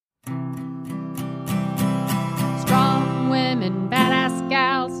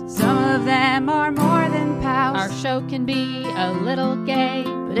them are more than pals. Our show can be a little gay,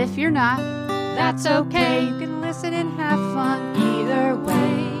 But if you're not, that's okay. you can listen and have fun either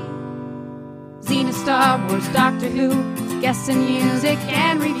way. Xena, Star Wars, Doctor Who, guests and music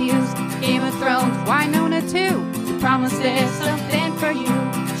and reviews. Game of Thrones, Winona too. We promise there's something for you.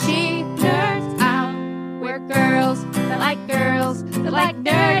 She nerds out. We're girls that like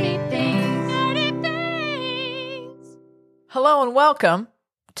nerdy things. Nerdy things. Hello and welcome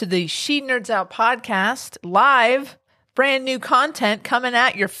to the She Nerds Out podcast, live, brand new content coming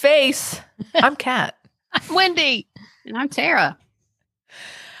at your face. I'm Kat. I'm Wendy. And I'm Tara.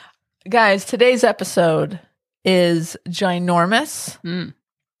 Guys, today's episode is ginormous. Mm.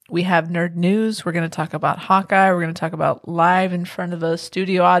 We have nerd news. We're going to talk about Hawkeye. We're going to talk about live in front of a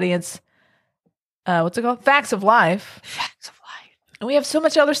studio audience. What's it called? Facts of Life. Facts of life. And we have so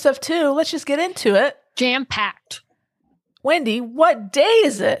much other stuff too. Let's just get into it. Jam-packed. Wendy, what day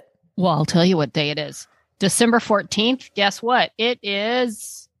is it? Well, I'll tell you what day it is. December 14th. Guess what? It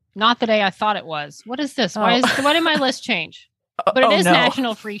is not the day I thought it was. What is this? Why did my list change? But it is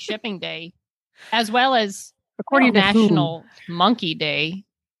National Free Shipping Day, as well as According to National Monkey Day.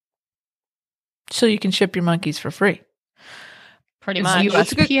 So you can ship your monkeys for free. Pretty Is much.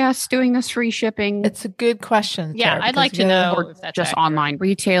 USPS doing this free shipping? It's a good question. Yeah, Tara, I'd like because to you gotta- know Or if that's just accurate. online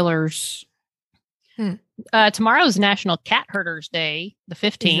retailers? Tomorrow's National Cat Herders Day, the Is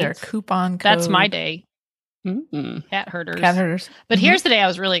there a 15th. coupon code? That's my day, Mm-mm. cat herders. Cat herders. But Mhm. here's the day I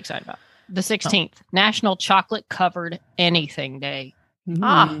was really excited about. The 16th, National Chocolate Covered Anything Day.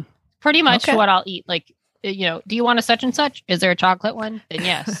 Ah. Pretty much Okay. what I'll eat. Like, do you want a such and such? Is there a chocolate one? Then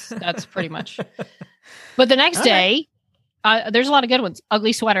yes, that's pretty much. But the next All day, there's a lot of good ones.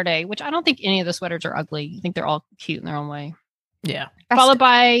 Ugly Sweater Day, which I don't think any of the sweaters are ugly. I think they're all cute in their own way. Yeah. Followed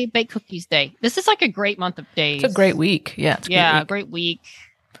by Baked Cookies Day. This is like a great month of days. It's a great week. Yeah. It's a Yeah, great week. great week.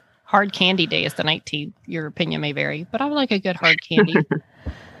 Hard Candy Day is the 19th. Your opinion may vary, but I would like a good hard candy.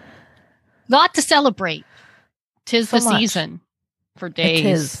 Lot to celebrate. Tis So the much. season for days. It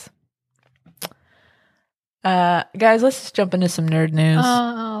is. Guys, let's just jump into some nerd news.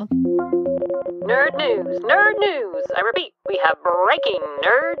 Nerd news, nerd news. I repeat, we have breaking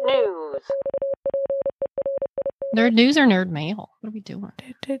nerd news. Nerd news or nerd mail? What are we doing?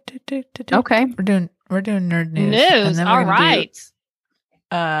 Okay. We're doing nerd news. and News. then we're All gonna do, right.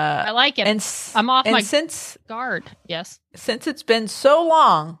 I like it. I'm off and my since guard. Yes. it's been so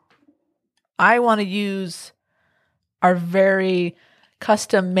long, I want to use our very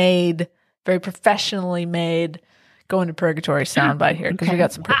custom made, very professionally made Going to Purgatory soundbite here because we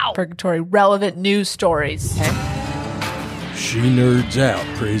got some Wow. Purgatory relevant news stories. She Nerds Out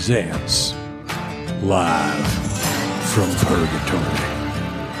presents Live from Purgatory.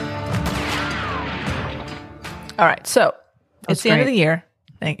 All right, so was it's the end of great. the year.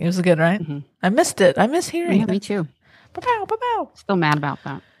 It was good, right? Mhm. I missed it. I miss hearing Yeah, it. me too. Ba-pow, ba-pow. Still mad about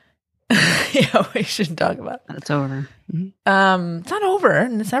that. Yeah, we shouldn't talk about it. That it's over. It's not over,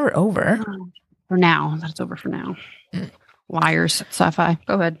 and it's never over. For now. That's over for now. Liars. Sci-fi.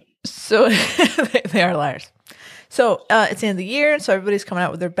 Go ahead. So they are liars. So it's the end of the year, so everybody's coming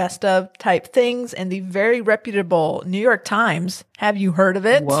out with their best of type things, and the very reputable New York Times. Have you heard of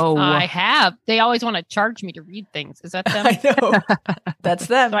it? Whoa. I have. They always want to charge me to read things. Is that them? I know. That's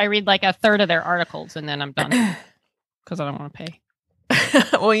them. So I read like a third of their articles and then I'm done because I don't want to pay.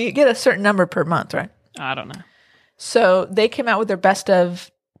 Well, you get a certain number per month, right? I don't know. So they came out with their best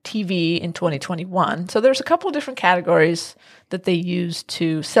of TV in 2021. So there's a couple of different categories that they use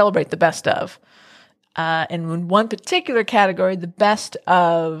to celebrate the best of. And in one particular category, the best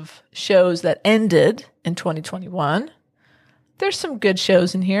of shows that ended in 2021. There's some good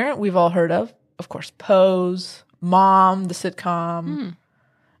shows in here we've all heard of. Of course, Pose, Mom, the sitcom,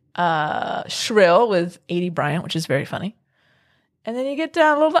 Shrill with A.D. Bryant, which is very funny. And then you get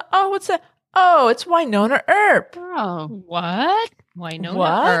down a little, oh, what's that? Oh, it's Winona Earp Oh. What? Winona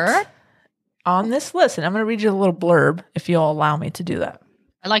What? Earp? on this list. And I'm going to read you a little blurb if you'll allow me to do that.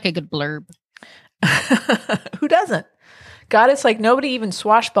 I like a good blurb. Who doesn't? God, it's like nobody even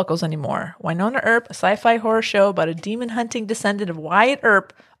swashbuckles anymore. Winona Earp, a sci-fi horror show about a demon-hunting descendant of Wyatt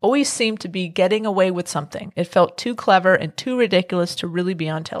Earp, always seemed to be getting away with something. It felt too clever and too ridiculous to really be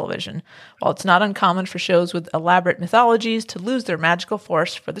on television. While it's not uncommon for shows with elaborate mythologies to lose their magical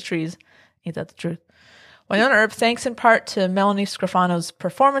force for the trees, ain't that the truth? Winona Earp, thanks in part to Melanie Scrofano's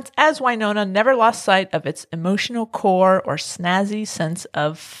performance as Winona, never lost sight of its emotional core or snazzy sense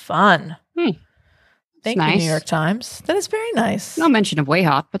of fun. Thank you, nice. New York Times. That is very nice. No mention of Way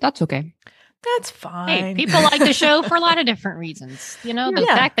Hot, but that's okay. That's fine. Hey, people like the show for a lot of different reasons. You know, the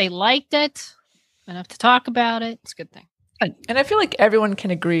Yeah. fact they liked it, enough to talk about it, it's a good thing. And I feel like everyone can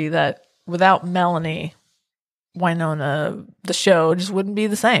agree that without Melanie, Winona, the show just wouldn't be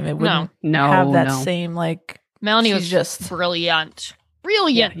the same. It wouldn't No. have that same like. Melanie was she's just brilliant.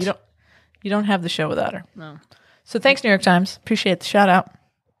 Yeah, you don't have the show without her. No. So thanks, New York Times. Appreciate the shout out.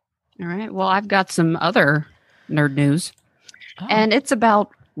 All right. Well, I've got some other nerd news, and it's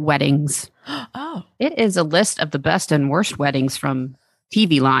about weddings. Oh. It is a list of the best and worst weddings from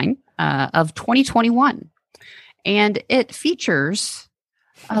TV Line of 2021. And it features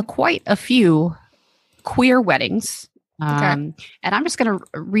quite a few queer weddings. And I'm just going to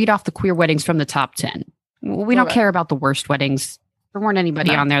read off the queer weddings from the top 10. We don't care about the worst weddings. There weren't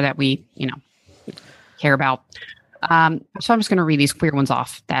anybody on there that we, care about. So I'm just going to read these queer ones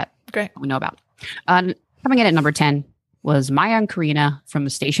off that we know about. Coming in at number 10 was Maya and Karina from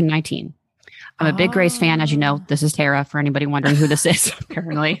Station 19. I'm a big Grace fan, as you know. This is Tara, for anybody wondering who this is.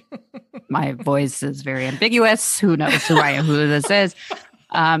 Apparently, my voice is very ambiguous. Who knows who this is?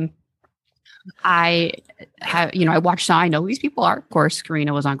 I watched. I know who these people are. Of course,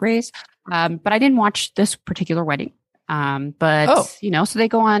 Karina was on Grace, but I didn't watch this particular wedding. So they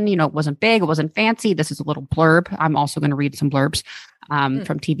go on. It wasn't big. It wasn't fancy. This is a little blurb. I'm also going to read some blurbs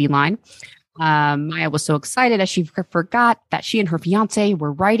from TV Line. Maya was so excited as she forgot that she and her fiance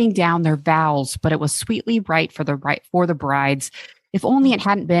were writing down their vows, but it was sweetly right for the brides. If only it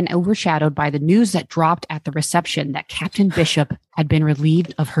hadn't been overshadowed by the news that dropped at the reception that Captain Bishop had been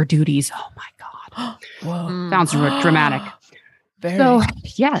relieved of her duties. Oh my God. Whoa. Sounds dramatic. Very. So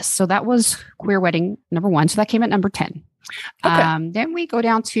yes, so that was queer wedding number 1. So that came at number 10. Okay. Then we go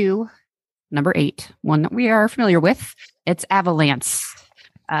down to number 8, one that we are familiar with. It's Avalanche.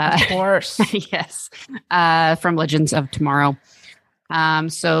 Of course. Yes. From Legends of Tomorrow.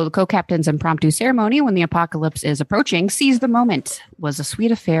 So the co-captain's impromptu ceremony when the apocalypse is approaching sees the moment was a sweet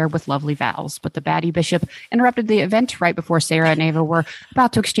affair with lovely vows, but the baddie bishop interrupted the event right before Sarah and Ava were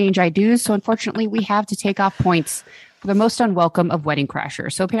about to exchange I-do's. So unfortunately, we have to take off points for the most unwelcome of wedding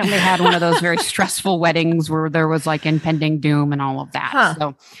crashers. So apparently they had one of those very stressful weddings where there was like impending doom and all of that.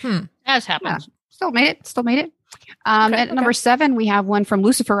 So as happens. Still made it. At number 7, we have one from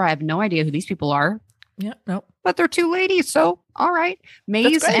Lucifer. I have no idea who these people are. Yeah, nope. But they're 2 ladies, so all right.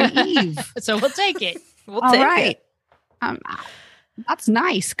 Maze and Eve. So we'll take it. We'll take it. That's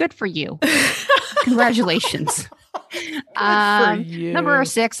nice. Good for you. Congratulations. For you. Number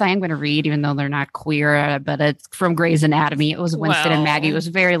 6, I am going to read, even though they're not queer, but it's from Grey's Anatomy. It was Winston and Maggie. It was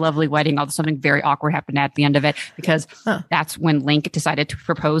a very lovely wedding, although something very awkward happened at the end of it, because that's when Link decided to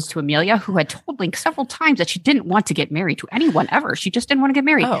propose to Amelia, who had told Link several times that she didn't want to get married to anyone ever. She just didn't want to get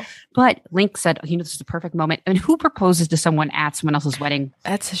married. But Link said, this is the perfect moment. And who proposes to someone at someone else's wedding?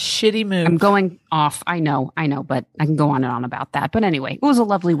 That's a shitty move. I'm going off. I know, but I can go on and on about that. But anyway, it was a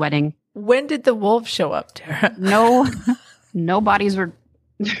lovely wedding. When did the wolves show up, Tara? No bodies were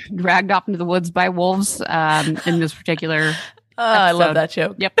dragged off into the woods by wolves in this particular I love that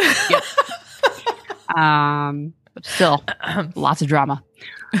joke. Yep. But still, lots of drama.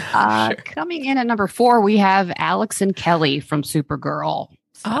 Sure. Coming in at number 4, we have Alex and Kelly from Supergirl.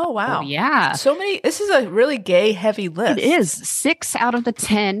 Oh, wow. Yeah. So many. This is a really gay heavy list. It is. 6 out of the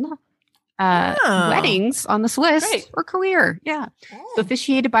 10 weddings on this list were queer. Yeah. So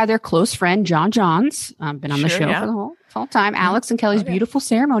officiated by their close friend, John Johns. Been on the show for the whole time. Alex and Kelly's beautiful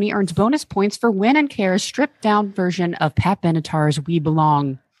ceremony earns bonus points for Win and Care's stripped down version of Pat Benatar's We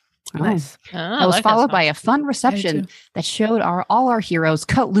Belong. Nice. That was followed by a fun reception that showed all our heroes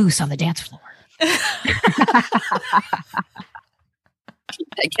cut loose on the dance floor.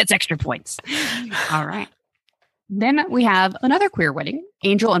 That gets extra points. All right. Then we have another queer wedding,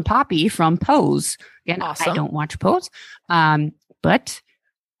 Angel and Poppy from Pose. Again, awesome. I don't watch Pose, but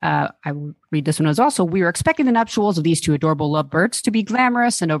I will read this one as also. We were expecting the nuptials of these 2 adorable lovebirds to be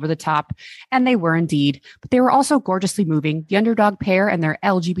glamorous and over the top, and they were indeed. But they were also gorgeously moving. The underdog pair and their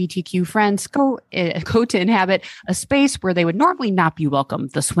LGBTQ friends go to inhabit a space where they would normally not be welcome,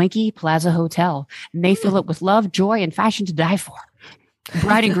 the Swanky Plaza Hotel, and they fill it with love, joy, and fashion to die for.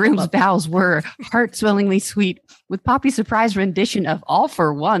 Bride and groom's vows were heart-swellingly sweet, with Poppy's surprise rendition of All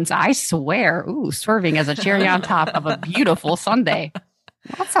for Once, I Swear, serving as a cherry on top of a beautiful sundae.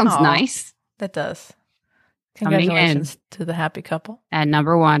 Well, that sounds nice. That does. Congratulations to the happy couple. And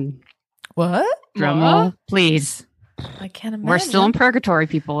number 1. What? Drum roll, please. I can't imagine. We're still in purgatory,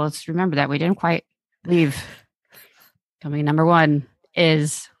 people. Let's remember that. We didn't quite leave. Coming number 1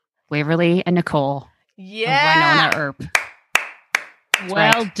 is Waverly and Nicole. Yeah. Winona Earp.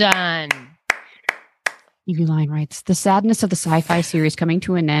 Well done. TV Line writes, the sadness of the sci-fi series coming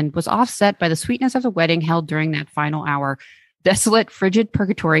to an end was offset by the sweetness of the wedding held during that final hour. Desolate, frigid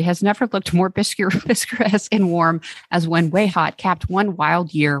purgatory has never looked more picturesque and warm as when Way Hot capped one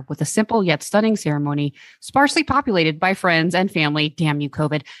wild year with a simple yet stunning ceremony, sparsely populated by friends and family, damn you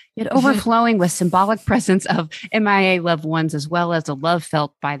COVID, yet overflowing with symbolic presence of MIA loved ones as well as the love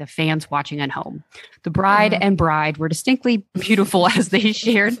felt by the fans watching at home. The bride and bride were distinctly beautiful as they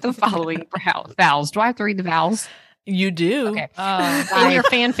shared the following vows. Do I have to read the vows? You do. Okay. In your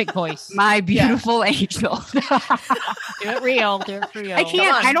fanfic voice. My beautiful angel. Do it real. Do it real. I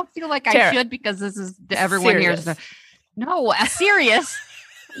can't. I don't feel like I should because this is everyone Serious. here's. No, serious.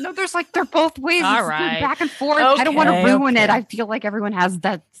 No, there's like they're both ways. All It's right. back and forth. Okay, I don't want to ruin it. okay. I feel like everyone has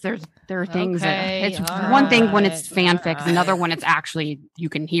that. There are things Okay, that it's all one thing when it's right, fanfic, all another right. one it's actually you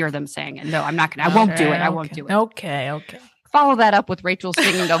can hear them saying it. No, I'm not gonna. I won't do it. I won't do it. Okay. Follow that up with Rachel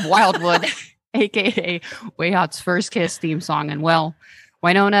singing of Wildwood, aka Way Hot's first kiss theme song. And well,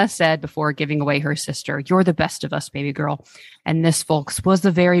 Winona said before giving away her sister, "You're the best of us, baby girl." And this, folks, was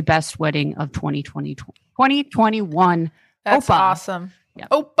the very best wedding of 2021. That's Opa. awesome. Yep.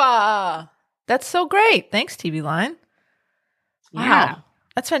 Opa. That's so great. Thanks, TV Line. Wow. Yeah.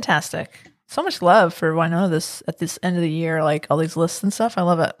 That's fantastic. So much love for Winona at this end of the year, like all these lists and stuff. I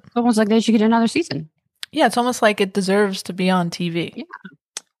love it. It's almost like they should get another season. Yeah, it's almost like it deserves to be on TV. Yeah.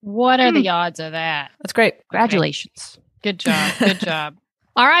 What are the odds of that? That's great. Congratulations. Good job. Good job.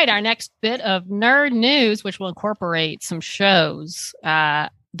 All right. Our next bit of nerd news, which will incorporate some shows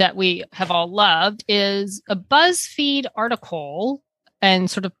that we have all loved, is a BuzzFeed article and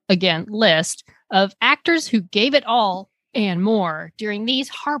sort of, again, list of actors who gave it all and more during these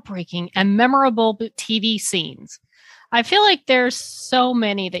heartbreaking and memorable TV scenes. I feel like there's so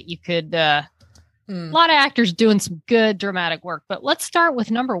many that you could... a lot of actors doing some good dramatic work, but let's start with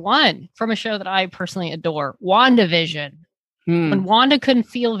number one from a show that I personally adore, WandaVision. When Wanda couldn't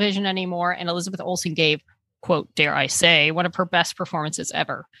feel Vision anymore and Elizabeth Olsen gave, quote, dare I say, one of her best performances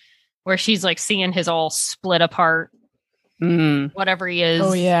ever, where she's like seeing his all split apart, whatever he is,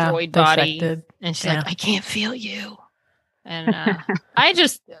 droid body. Dissected. And she's like, I can't feel you. And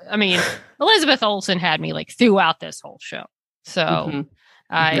Elizabeth Olsen had me like throughout this whole show. So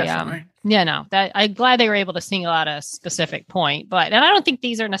Definitely. I'm glad they were able to single out a specific point, and I don't think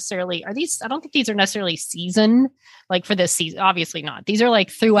these are necessarily, I don't think these are necessarily season, like for this season, obviously not. These are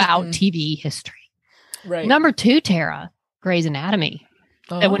like throughout TV history. Right. Number two, Tara, Grey's Anatomy.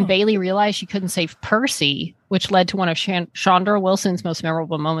 And when Bailey realized she couldn't save Percy, which led to one of Chandra Wilson's most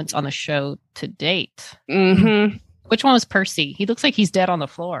memorable moments on the show to date. Mm-hmm. Which one was Percy? He looks like he's dead on the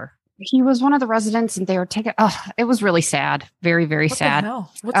floor. He was one of the residents, and they were taking. Oh, it was really sad. Very, very sad. The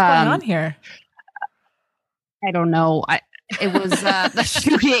hell? What's going on here? I don't know. It was the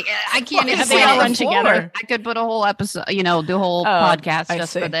shooting. I can't even They say all it. run together. I could put a whole episode, the whole podcast I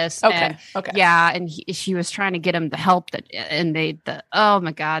just see. for this. Okay. And yeah, and she was trying to get him the help oh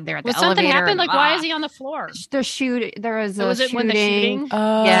my God, they're at the Was something elevator. happened? Like, why is he on the floor? The shoot. There was a Was it shooting. when the shooting?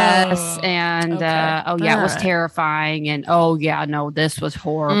 Yes, and okay. it was Alright. terrifying, and this was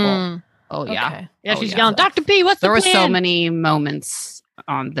horrible. Oh yeah, Okay. Yeah, she's yelling, Dr. P, what's the there were plan? so many moments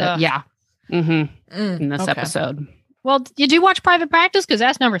on the in this Okay. episode. Well, did you watch Private Practice? Because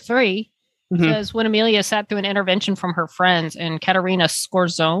that's number 3. It Mhm. says when Amelia sat through an intervention from her friends, and Katerina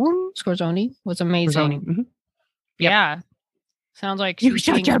Scorzoni was amazing. Mhm. Yeah. Sounds like You she's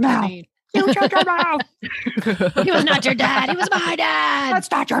shut being your mouth. portrayed. You shut your mouth. He was not your dad. He was my dad.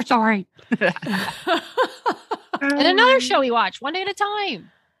 That's not your story. And another show we watched, One Day at a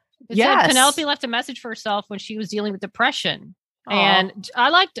Time. It Yes. said Penelope left a message for herself when she was dealing with depression. Aw. And I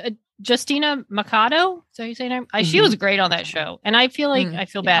liked Justina Mikado. So you say her name? She was great on that show. And I feel like I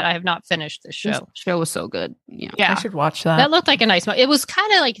feel bad. I have not finished this This show. show was so good. Yeah. Yeah. I should watch that. That looked like a nice moment. It was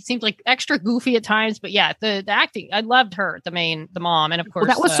kind of like, it seemed like extra goofy at times, but yeah, the acting, I loved her, the mom. And of course,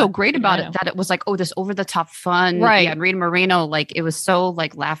 Well, that was so great about Moreno. it that it was like, this over the top fun. Right. Yeah, and Rita Moreno, like it was so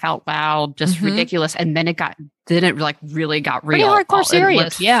like laugh out loud, just ridiculous. And then didn't like really got Pretty real. hardcore It serious,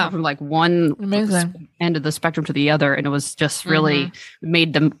 went yeah. From like one Amazing. end of the spectrum to the other. And it was just really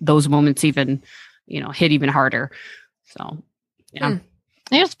made those moments even, hit even harder. So, yeah.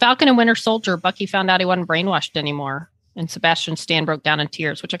 It was Falcon and Winter Soldier. Bucky found out he wasn't brainwashed anymore. And Sebastian Stan broke down in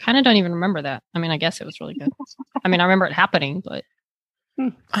tears, which I kind of don't even remember that. I mean, I guess it was really good. I mean, I remember it happening, but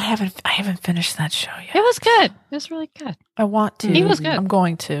I haven't finished that show yet. it was good. It was really good. I want to. He was good. I'm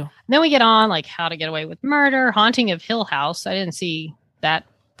going to. And then we get on like How to Get Away with Murder, Haunting of Hill House. I didn't see that.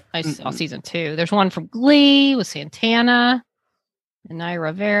 I saw season 2. There's one from Glee with Santana and Naya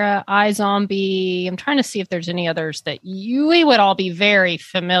Rivera, iZombie. I'm trying to see if there's any others that we would all be very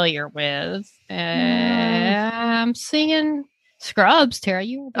familiar with. I'm seeing Scrubs, Tara.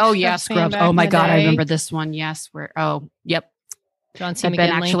 You were a Oh yeah, Scrubs fan Scrubs. back Oh in my the God, I day. remember this one. Yes, John C. that Ben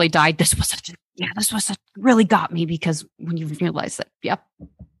McGinley. actually died. This was really got me because when you realize that, yep,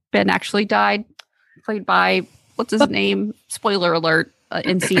 Ben actually died, played by what's his name? Spoiler alert!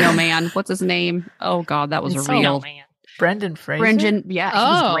 Encino Man. What's his name? Oh God, that was a real Man. Brendan Fraser. Brendan. Yeah, he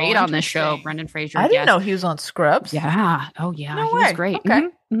was great on this show. interesting. Brendan Fraser. I didn't know he was on Scrubs. Yeah. Oh yeah, No he was way. great. Okay.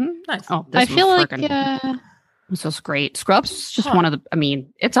 Nice. Oh, I feel like this was great. Scrubs is just one of the. I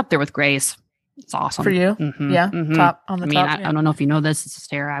mean, it's up there with Grace. It's awesome For you? Mhm, Yeah. mhm. Top on the I mean, top. I don't know if you know this. This is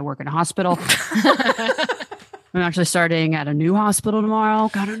Sarah. I work in a hospital. I'm actually starting at a new hospital tomorrow.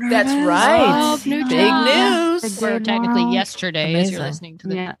 Got a That's right. Oh, new Big job. news. Or technically Wow. yesterday as you're Amazing. listening to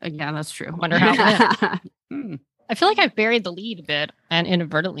the Yeah, that's true. Wonder how it went. I feel like I've buried the lead a bit and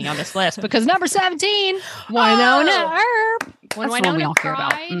inadvertently on this list because number 17, Winona Earp. When That's the one we Winona all care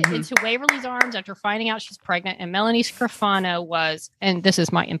about. cried Mhm. into Waverly's arms after finding out she's pregnant, and Melanie Scrofano was, and this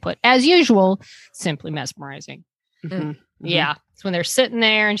is my input, as usual, simply mesmerizing. Mhm. Yeah. It's when they're sitting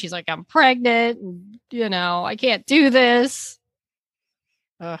there and she's like, I'm pregnant. And, I can't do this.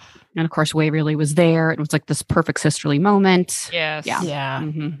 Ugh. And of course, Waverly was there. It was like this perfect sisterly moment. Yes. Yeah. Yeah.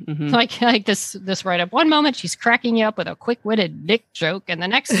 Mhm, mhm. Like this write up. One moment she's cracking you up with a quick witted dick joke, and the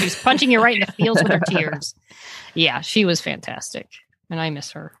next she's punching you right in the feels with her tears. Yeah, she was fantastic, and I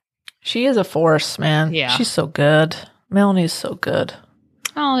miss her. She is a force, man. Yeah. She's so good. Melanie's so good.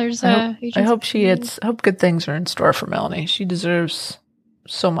 Oh, there's I Agents hope of I hope good things are in store for Melanie. She deserves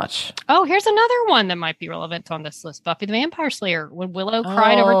so much. Oh, here's another one that might be relevant on this list: Buffy the Vampire Slayer. When Willow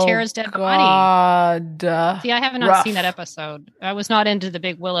cried over Tara's dead body. God. See, I have not Rough. seen that episode. I was not into the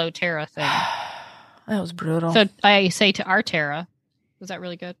big Willow Tara thing. That was brutal. So I say to our Tara, was that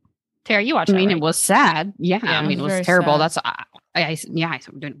really good? Tara, you watched I that, mean, right? it was sad. Yeah, Yeah, I mean, it was very was terrible. sad. That's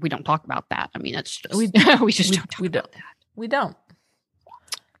we don't talk about that. I mean, it's just We- we just we- don't talk we about don't. that. We don't.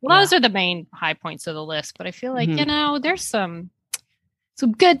 Well, those are the main high points of the list, but I feel like, Mhm. there's some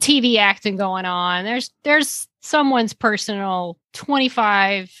good TV acting going on. There's someone's personal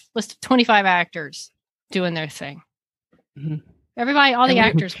 25 list of 25 actors doing their thing. Mhm. Everybody, all the And we-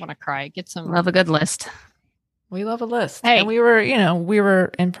 actors want to cry. Get some. Love a good list. We love a list. Hey. And we were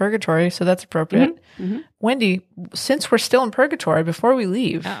in purgatory, so that's appropriate. Mhm. Wendy, since we're still in purgatory, before we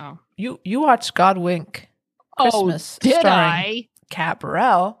leave, Uh-oh. you watched God Wink Christmas Did starring I? Cat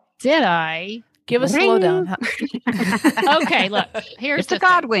Burrell. Did I? Give us a Ring. lowdown. Okay, look. Here's It's the a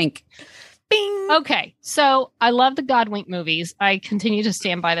God thing. wink. Bing. Okay, so I love the Godwink movies. I continue to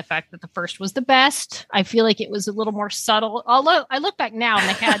stand by the fact that the first was the best. I feel like it was a little more subtle. Although I look back now and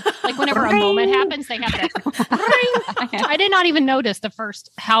they had, like, whenever a moment happens, they have that ring. I did not even notice the first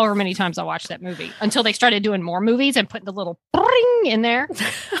however many times I watched that movie until they started doing more movies and putting the little ring in there.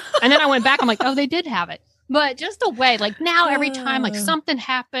 And then I went back, I'm like, oh, they did have it. But just the way, like, now every time, like, something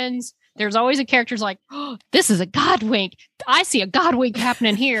happens, there's always a character's like, oh, this is a God wink. I see a God wink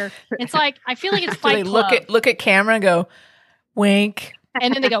happening here. It's like, I feel like it's Do they Fight Club. look at camera and go, wink.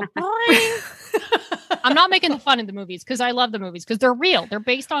 And then they go, "Boing." I'm not making fun of the movies because I love the movies because they're real. They're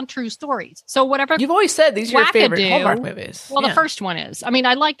based on true stories. So whatever. You've always said these are your favorite Wackadoo. Hallmark movies. Well, Yeah. the first one is. I mean,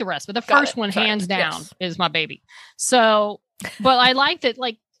 I like the rest, but the Got first it. one, Sorry. hands down, Yes. is my baby. So, but I like that,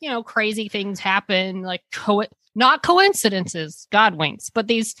 like, crazy things happen, like not coincidences, God winks, but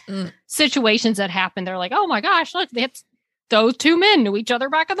these situations that happen. They're like, oh my gosh, look, those two men knew each other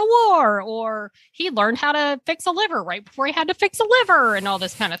back in the war, or he learned how to fix a liver right before he had to fix a liver, and all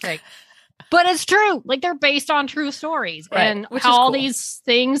this kind of thing. But it's true. Like, they're based on true stories. Right, And which how is all cool. these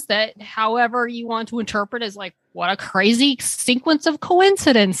things that however you want to interpret is like, what a crazy sequence of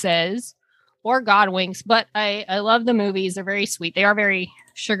coincidences or God winks. But I love the movies. They're very sweet. They are very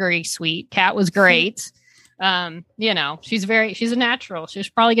sugary sweet. Kat was great. She's a natural. She's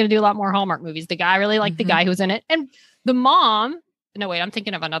probably going to do a lot more Hallmark movies. The guy, I really liked the guy who was in it. And the mom, no, wait, I'm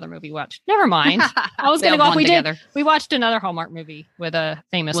thinking of another movie we watched. Never mind. I was going to go off. We watched another Hallmark movie with a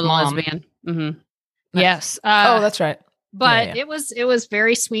famous with a mom. lesbian. Mm-hmm. Yes. Oh, that's right. But Yeah. it was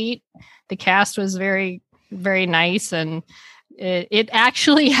very sweet. The cast was very, very nice, and it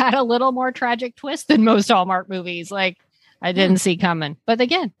actually had a little more tragic twist than most Hallmark movies. Like, I didn't see coming. But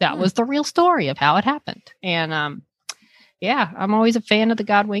again, that was the real story of how it happened. And I'm always a fan of the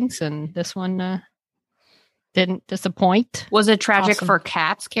God Winks, and this one didn't disappoint Was it tragic Awesome. for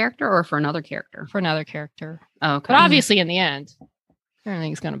Kat's character or for another character? for another character. Oh, But okay. obviously, in the end,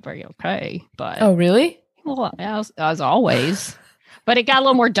 everything's going to be okay. But Oh, really? well, as always. But it got a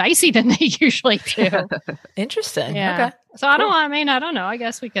little more dicey than they usually do. Interesting. Yeah. Okay. So I don't know. I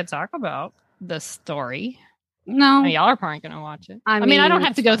guess we could talk about the story. No. I mean, y'all are probably going to watch it. I I mean, I don't mean,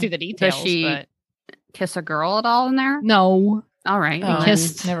 have to go through the details. Does she but kiss a girl at all in there? no. All right. Oh,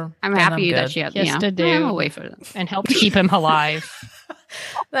 kissed- I'm happy that good. she had Kissed a I'm dude. away for them. and helped keep him alive.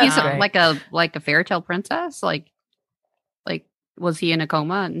 That's He's great. like a fairy tale princess. Like was he in a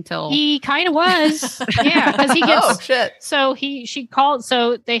coma until He kind of was. Yeah, because he gets oh shit. so she called,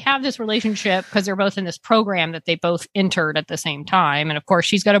 so they have this relationship because they're both in this program that they both entered at the same time. And of course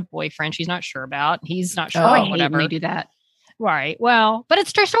she's got a boyfriend she's not sure about. He's not sure Oh, I about hate whatever. when they do that? Right. Well, but it's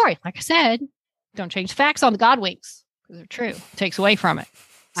a true story. Like I said, don't change facts on the Godwinks because they're true. It takes away from it.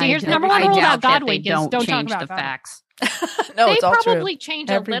 See, here's the number one rule about Godwink is don't talk change about the Godwink. facts. No, They it's all true. probably change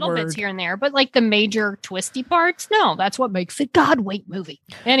Every a little word. bits here and there, but like the major twisty parts, no, that's what makes a Godwink movie.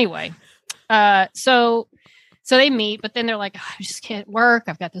 Anyway, so they meet, but then they're like, I just can't work.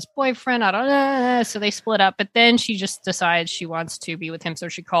 I've got this boyfriend. I don't know. So they split up, but then she just decides she wants to be with him. So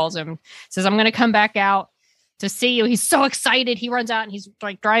she calls him, says, I'm going to come back out to see you. He's so excited. He runs out and he's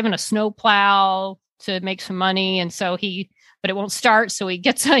like driving a snowplow to make some money. And so but it won't start. So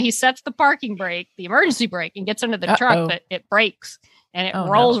he sets the parking brake, the emergency brake, and gets under the truck, but it breaks and it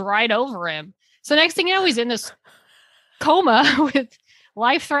rolls right over him. So next thing you know, he's in this coma with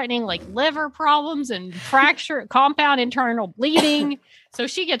life-threatening like liver problems and fracture, compound internal bleeding. So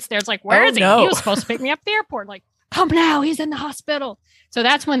she gets there. It's like, where is he? no. He was supposed to pick me up at the airport. Like, come now. He's in the hospital. So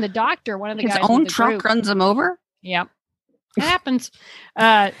that's when the doctor, one of the His guys, own with the truck group, runs him over. Yep. It happens.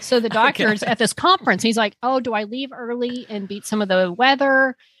 So the doctor's at this conference. He's like, oh, do I leave early and beat some of the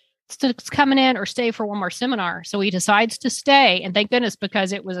weather that's coming in or stay for one more seminar? So he decides to stay. And thank goodness,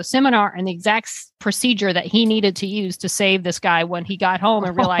 because it was a seminar and the exact procedure that he needed to use to save this guy when he got home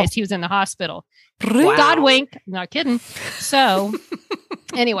and realized he was in the hospital. Wow. Godwink. Not kidding. So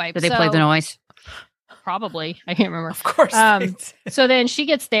anyway. Did they play the noise? Probably. I can't remember. Of course. So then she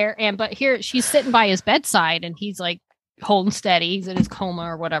gets there but here she's sitting by his bedside and he's like holding steady. He's in his coma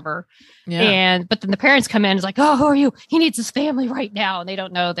or whatever. yeah. But then the parents come in and it's like, oh, who are you? He needs his family right now. And they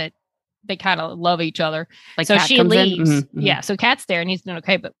don't know that they kind of love each other. Like So Kat she comes in? leaves. Mhm, mhm. Yeah. So Kat's there and he's doing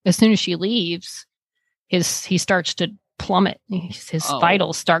okay. But as soon as she leaves, he starts to plummet. His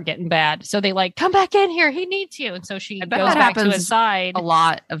vitals start getting bad. So they like, come back in here. He needs you. And so she I bet goes that back to happens his side. A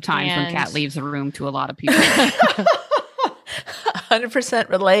lot of times when And- Kat leaves the room to a lot of people. 100%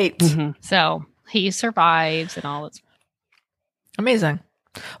 relate. Mhm. So he survives and all. It's Amazing.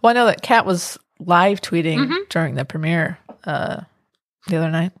 Well, I know that Kat was live tweeting Mhm. during the premiere the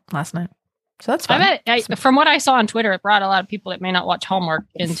other last night. So that's fun. from what I saw on Twitter, it brought a lot of people that may not watch Hallmark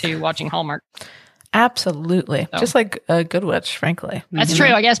into watching Hallmark. Absolutely. So. Just like Good Witch, frankly. That's Mhm.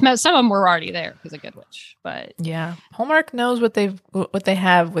 true. I guess some of them were already there because of Good Witch, but Yeah. Hallmark knows what they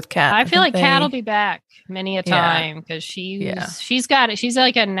have with Kat. I feel like think Kat they- will be back many a Yeah. time because Yeah. she's got it. She's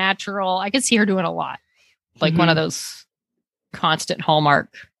like a natural. I could see her doing a lot, like one of those constant Hallmark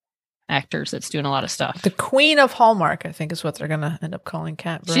actors that's doing a lot of stuff. the queen of Hallmark, I think is what they're going to end up calling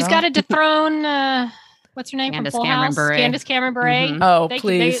Kat. She's got to dethrone. What's her name Candace from Full Cameron House? Bure. Candace Cameron Bure. Mhm. Oh, They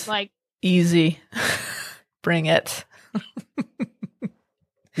please. like Easy. Bring it.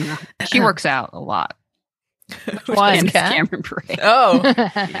 Yeah. She works out a lot. One. Candace Kat? Cameron Bure. Oh.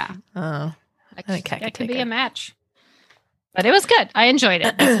 Yeah. Oh. I think Kat that could could take be her. a match. But it was good. I enjoyed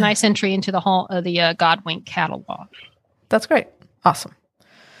it. It's a nice entry into the Godwink catalog. That's great. Awesome.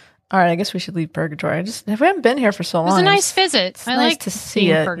 All right, I guess we should leave Purgatory. We haven't been here for so It long. was a nice visit. it's I nice like to to see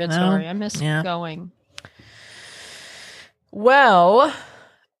see it, you Purgatory. know? I miss Yeah. going. Well,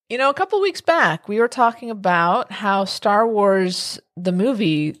 a couple weeks back, we were talking about how Star Wars, the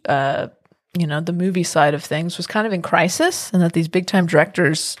movie, the movie side of things was kind of in crisis, and that these big time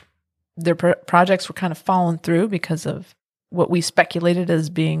directors, their projects were kind of falling through because of what we speculated as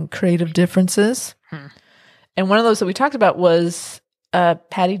being creative differences. And one of those that we talked about was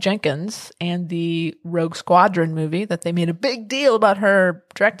Patty Jenkins and the Rogue Squadron movie that they made a big deal about her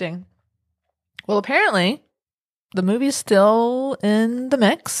directing. Well, apparently, the movie's still in the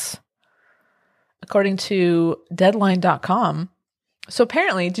mix, according to Deadline.com. So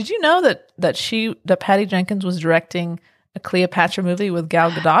apparently, did you know that Patty Jenkins was directing a Cleopatra movie with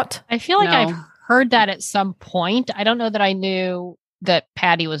Gal Gadot? I feel like No. I've heard that at some point. I don't know that I knew that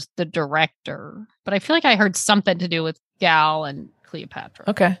Patty was the director, but I feel like I heard something to do with Gal and Cleopatra.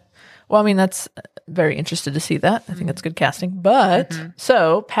 Okay. Well, I mean, that's very interested to see that. I think that's good casting. But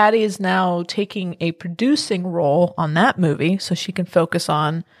so Patty is now taking a producing role on that movie so she can focus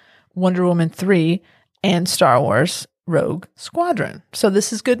on Wonder Woman 3 and Star Wars Rogue Squadron. So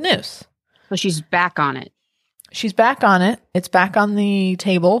this is good news. So she's back on it. She's back on it. It's back on the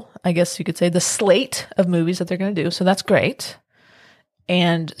table, I guess you could say, the slate of movies that they're going to do. So that's great.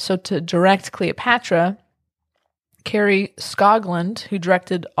 And so to direct Cleopatra, Carrie Scogland, who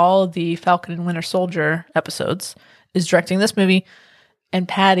directed all of the Falcon and Winter Soldier episodes, is directing this movie, and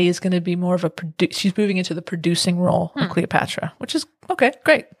Patty is going to be more of a she's moving into the producing role of Cleopatra, which is okay,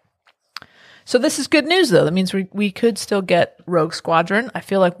 great. So this is good news, though. That means we could still get Rogue Squadron. I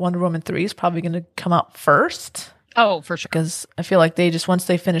feel like Wonder Woman 3 is probably going to come out first. Oh, for sure. Because I feel like they just, once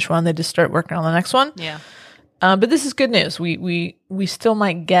they finish one, they just start working on the next one. Yeah. But this is good news. We still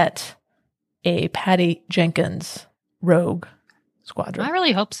might get a Patty Jenkins Rogue Squadron. I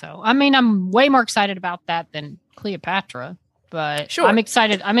really hope so. I mean, I'm way more excited about that than Cleopatra, but Sure. I'm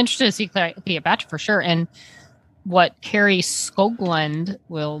excited. I'm interested to see Cleopatra for sure, and what Carrie Skoglund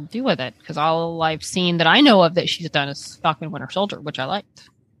will do with it, because all I've seen that I know of that she's done is Falcon Winter Soldier, which I liked.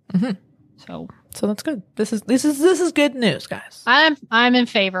 Mm-hmm. So that's good. This is good news, guys. I'm in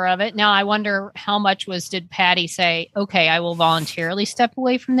favor of it. Now I wonder how much did Patty say, okay, I will voluntarily step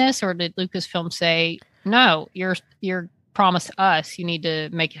away from this, or did Lucasfilm say, no, you're promised us, you need to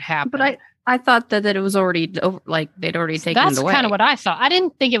make it happen? But I thought that it was already over, like they'd already taken it away. That's kind of what I thought. I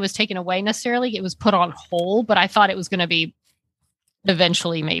didn't think it was taken away necessarily. It was put on hold, but I thought it was going to be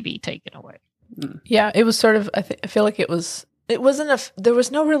eventually maybe taken away. Yeah, it was sort of. I feel like it was. It wasn't there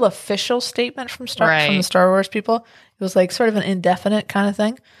was no real official statement from the Star Wars people. It was like sort of an indefinite kind of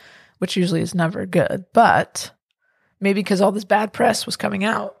thing, which usually is never good. But maybe because all this bad press was coming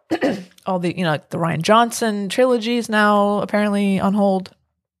out, all the like the Rian Johnson trilogy is now apparently on hold.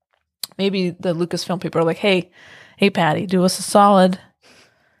 Maybe the Lucasfilm people are like, hey, Patty, do us a solid.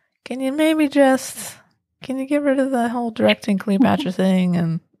 Can you get rid of the whole directing Cleopatra thing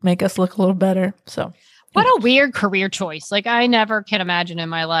and make us look a little better? So. What a weird career choice. Like, I never can imagine in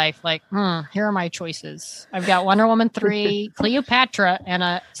my life, like, here are my choices. I've got Wonder Woman 3, Cleopatra, and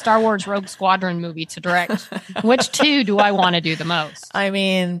a Star Wars Rogue Squadron movie to direct. Which two do I want to do the most? I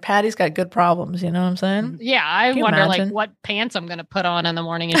mean, Patty's got good problems, you know what I'm saying? Yeah, I wonder, like, what pants I'm going to put on in the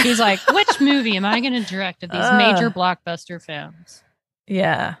morning. And she's like, which movie am I going to direct of these major blockbuster films?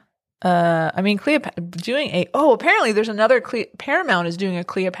 Yeah. I mean, Cleopatra doing apparently there's another Paramount is doing a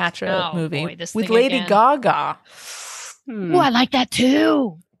Cleopatra movie with Lady Gaga. Oh, I like that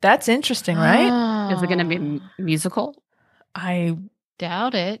too. That's interesting, right? Is it going to be a musical? I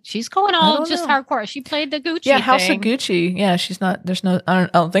doubt it. She's going all just hardcore. She played the Gucci. Yeah, House of Gucci. Yeah, she's not. There's no. I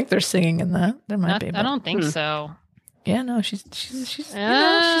don't think they're singing in that. There might be. I don't think so. Yeah, no, she's she's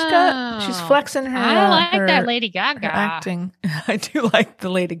flexing her. I like that Lady Gaga acting. I do like the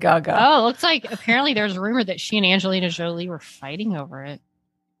Lady Gaga. Oh, it looks like apparently there's a rumor that she and Angelina Jolie were fighting over it.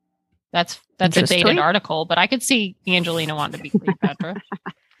 That's a dated article, but I could see Angelina wanting to be Cleopatra.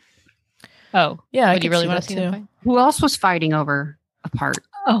 Oh, yeah, would you really want to see them fight? Who else was fighting over a part?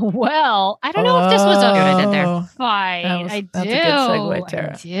 Oh well, I don't know if this was a fight. That's a good segue,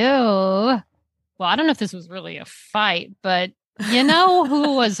 Tara. I do. Well, I don't know if this was really a fight, but you know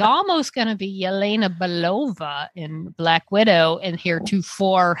who was almost going to be Yelena Belova in Black Widow and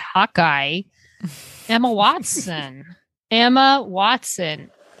heretofore Hawkeye? Emma Watson. Emma Watson,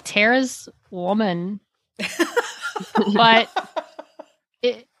 Tara's woman. But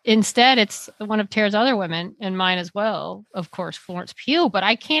instead, it's one of Tara's other women and mine as well. Of course, Florence Pugh, but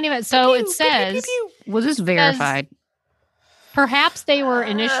I can't even. So it says. Was this verified? Perhaps they were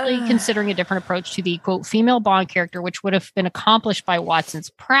initially considering a different approach to the, quote, female Bond character, which would have been accomplished by Watson's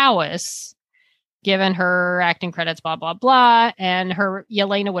prowess, given her acting credits, blah, blah, blah. And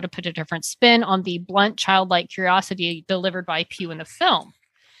Yelena would have put a different spin on the blunt, childlike curiosity delivered by Pugh in the film.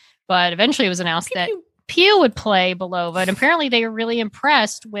 But eventually it was announced that Pugh would play Belova. And apparently they were really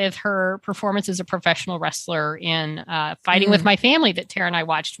impressed with her performance as a professional wrestler in Fighting with My Family that Tara and I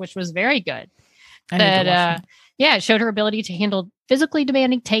watched, which was very good. Yeah, it showed her ability to handle physically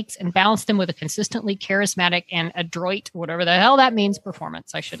demanding takes and balance them with a consistently charismatic and adroit, whatever the hell that means,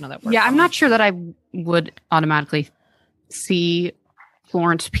 performance. I should know that word. Yeah, I'm not sure that I would automatically see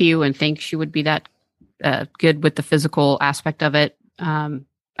Florence Pugh and think she would be that good with the physical aspect of it.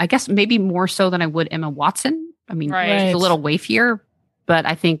 I guess maybe more so than I would Emma Watson. I mean, she's a little wafier, but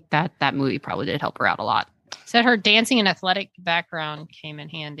I think that movie probably did help her out a lot. Said her dancing and athletic background came in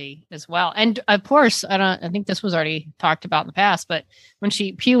handy as well. And of course, I think this was already talked about in the past, but when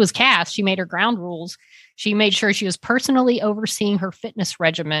Pugh was cast, she made her ground rules. She made sure she was personally overseeing her fitness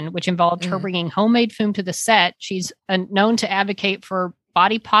regimen, which involved her bringing homemade food to the set. She's known to advocate for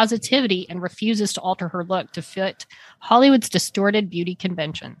body positivity and refuses to alter her look to fit Hollywood's distorted beauty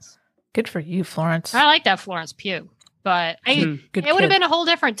conventions. Good for you, Florence. I like that Florence Pugh. But it would have been a whole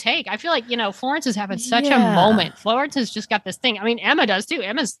different take. I feel like, Florence is having such a moment. Florence has just got this thing. I mean, Emma does too.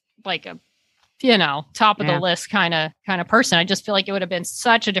 Emma's like a, top of the list kind of person. I just feel like it would have been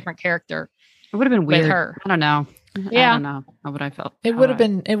such a different character. It would have been weird. With her. I don't know. Yeah. I don't know how would I felt. It would have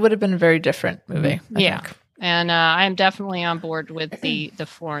been a very different movie. I think. And I am definitely on board with the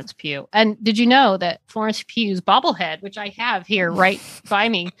Florence Pugh. And did you know that Florence Pugh's bobblehead, which I have here right by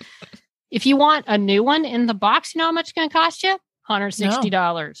me, if you want a new one in the box, you know how much it's going to cost you?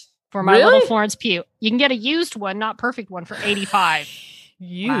 $160 for my little Florence Pugh. You can get a used one, not perfect one, for $85.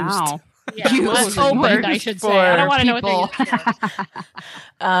 Used. Wow. Yeah, opened, I should say. I don't want to know what they use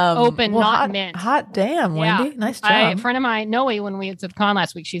open, not mint. Hot damn, Wendy. Nice job. A friend of mine, Noe, when we went to the con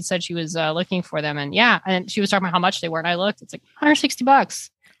last week, she said she was looking for them. And she was talking about how much they were. And I looked, it's like $160.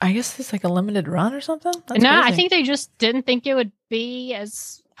 I guess it's like a limited run or something? No, I think they just didn't think it would be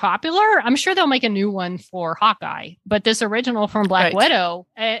as popular. I'm sure they'll make a new one for Hawkeye. But this original from Black Widow,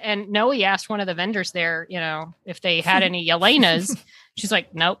 and Noe asked one of the vendors there, if they had any Yelenas. She's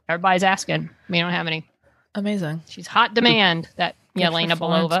like, nope, everybody's asking. We don't have any. Amazing. She's hot demand, that Yelena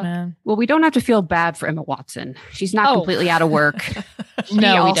Belova. Man. Well, we don't have to feel bad for Emma Watson. She's not completely out of work. She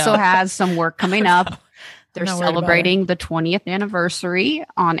also has some work coming up. They're celebrating the 20th anniversary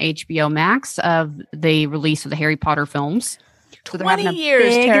on HBO Max of the release of the Harry Potter films. So 20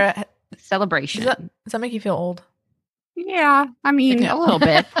 years, Tara. Celebration. Does that make you feel old? Yeah, I mean, a little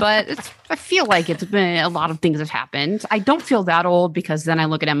bit, but I feel like it's been a lot of things have happened. I don't feel that old because then I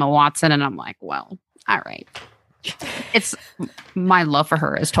look at Emma Watson and I'm like, well, all right. It's my love for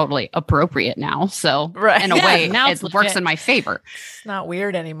her is totally appropriate now. So in a way, now it works in my favor. It's not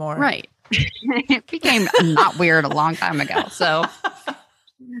weird anymore. Right. It became not weird a long time ago. So,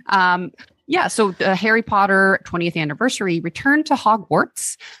 so the Harry Potter 20th anniversary return to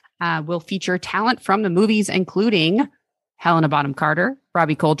Hogwarts will feature talent from the movies, including Helena Bonham Carter,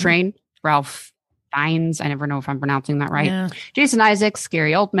 Robbie Coltrane, Ralph Fiennes. I never know if I'm pronouncing that right. Yeah. Jason Isaacs,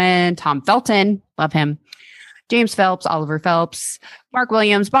 Gary Oldman, Tom Felton. Love him. James Phelps, Oliver Phelps, Mark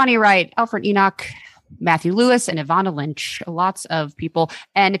Williams, Bonnie Wright, Alfred Enoch, Matthew Lewis, and Ivana Lynch. Lots of people.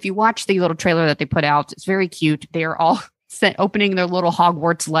 And if you watch the little trailer that they put out, it's very cute. They are all opening their little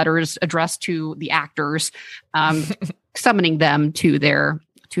Hogwarts letters addressed to the actors, summoning them to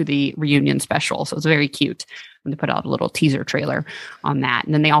the reunion special. So it's very cute when they put out a little teaser trailer on that.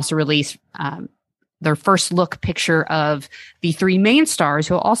 And then they also released their first look picture of the three main stars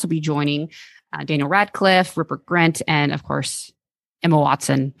who will also be joining Daniel Radcliffe, Rupert Grint, and of course, Emma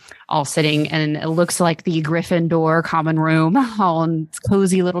Watson, all sitting. And it looks like the Gryffindor common room, all in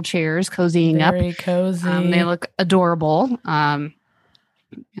cozy little chairs, cozying up. Very cozy. They look adorable. I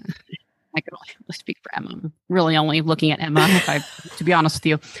could only speak for Emma. I'm really only looking at Emma, to be honest with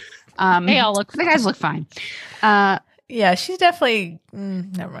you. They all look. The guys look fine. Yeah, she's definitely.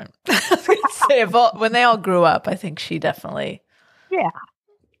 Never mind. I was gonna say, when they all grew up, I think she definitely. Yeah,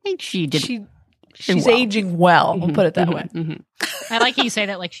 I think she did. She's aging well. We'll put it that way. I like you say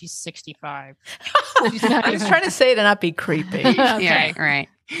that like she's 65. I'm just trying to say to not be creepy. Okay. Yeah, right.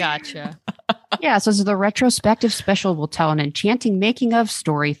 Gotcha. Yeah, so the retrospective special will tell an enchanting making of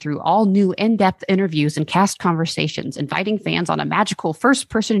story through all new in-depth interviews and cast conversations, inviting fans on a magical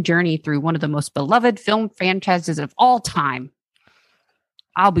first-person journey through one of the most beloved film franchises of all time.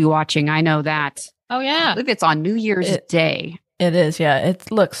 I'll be watching. I know that. Oh, yeah. I believe it's on New Year's Day. It is, yeah.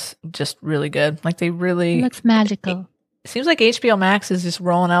 It looks just really good. Like they really... It looks magical. It seems like HBO Max is just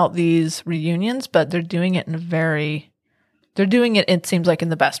rolling out these reunions, but they're doing it in a very... They're doing it, it seems like, in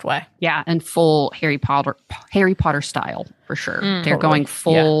the best way. Yeah, and full Harry Potter style, for sure. They're totally. going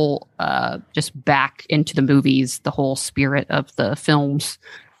full, just back into the movies, the whole spirit of the films.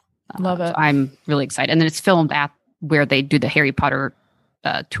 Love it. So I'm really excited. And then it's filmed at where they do the Harry Potter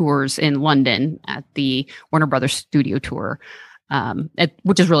tours in London at the Warner Brothers Studio Tour,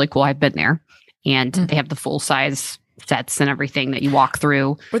 which is really cool. I've been there. And they have the full-size sets and everything that you walk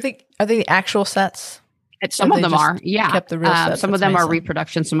through. Are they the actual sets? Some of them are, yeah. Kept the real sets. Some of them are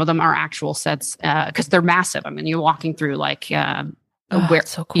reproductions. Some of them are actual sets because they're massive. I mean, you're walking through like where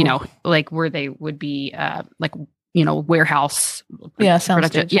so cool. Like where they would be warehouse. Yeah,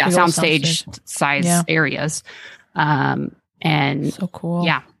 soundstage. Yeah, soundstage size areas. And so cool.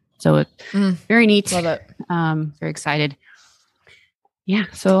 Yeah, so very neat. Love it. Very excited. Yeah,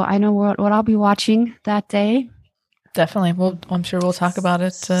 so I know what I'll be watching that day. Definitely. I'm sure we'll talk about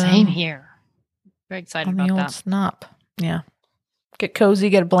it. Same here. Very excited on the about old that. Snop. Yeah. Get cozy,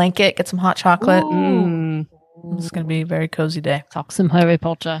 get a blanket, get some hot chocolate. It's going to be a very cozy day. Talk some Harry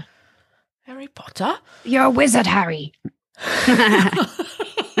Potter. Harry Potter? You're a wizard, Harry. That's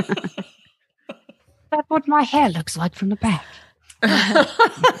what my hair looks like from the back.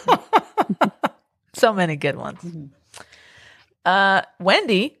 So many good ones.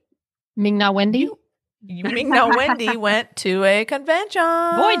 Wendy. Ming-Na Wendy? Ming-Na Wendy went to a convention.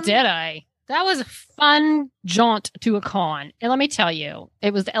 Boy, did I. that was a fun jaunt to a con. And let me tell you,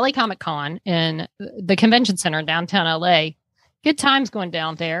 it was the LA Comic Con in the convention center in downtown LA. Good times going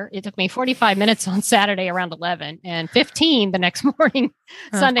down there. It took me 45 minutes on Saturday around 11 and 15 the next morning,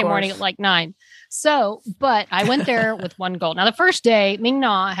 Sunday morning at like 9. So, but I went there with one goal. Now, the first day, Ming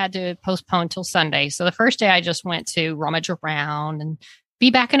Na had to postpone till Sunday. So the first day I just went to rummage around and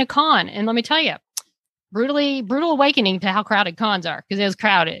be back in a con. And let me tell you, brutal awakening to how crowded cons are, because it was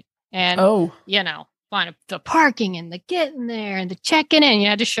crowded. And, find the parking and the getting there and the checking in. You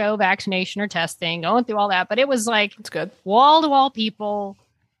had to show vaccination or testing, going through all that. But it was like, it's good. Wall to wall people,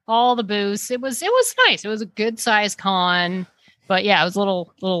 all the booths. It was nice. It was a good sized con. But yeah, it was a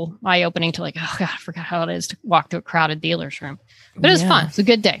little eye opening to like, oh God, I forgot how it is to walk to a crowded dealer's room. But it was fun. It's a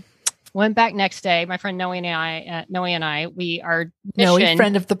good day. Went back next day. My friend Noe and I, we are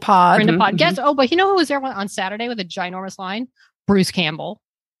friend of the pod. Friend of pod. Guess. Oh, but you know who was there on Saturday with a ginormous line? Bruce Campbell.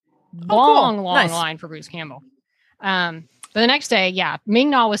 Long line for Bruce Campbell. But the next day, Ming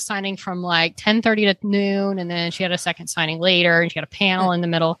Na was signing from like 10:30 to noon, and then she had a second signing later, and she had a panel in the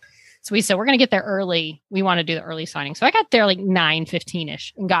middle. So we said, we're going to get there early. We want to do the early signing. So I got there like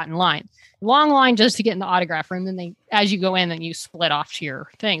 9:15ish and got in line. Long line just to get in the autograph room. Then as you go in, then you split off to your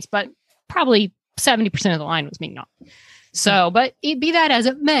things. But probably 70% of the line was Ming Na. So, but be that as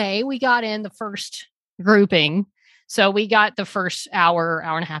it may, we got in the first grouping. So we got the first hour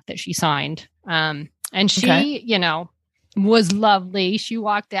and a half that she signed. And she, was lovely. She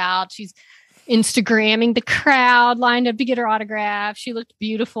walked out. She's Instagramming the crowd lined up to get her autograph. She looked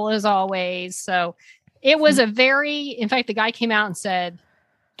beautiful as always. So it was in fact, the guy came out and said,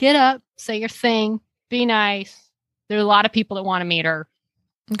 get up, say your thing, be nice. There's a lot of people that want to meet her.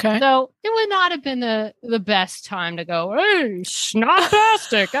 Okay. So it would not have been the best time to go, hey,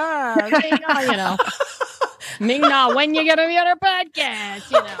 snot-tastic. Ming Na, when you gonna be on her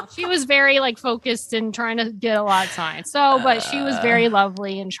podcast? She was very like focused and trying to get a lot of time. So, but she was very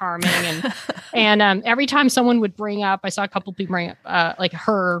lovely and charming, and every time someone would bring up, I saw a couple people bring up like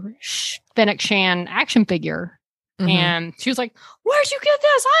her Fennec Shan action figure, and she was like, "Where'd you get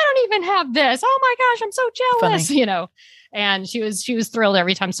this? I don't even have this. Oh my gosh, I'm so jealous!" Funny. And she was thrilled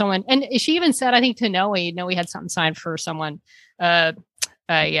every time someone, and she even said, I think to Noe had something signed for someone, Mulan.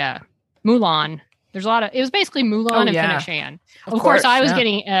 There's a lot of, it was basically Mulan and Fennec Shan. Of course, I was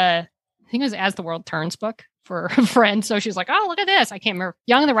getting, I think it was As the World Turns book for a friend. So she's like, oh, look at this. I can't remember.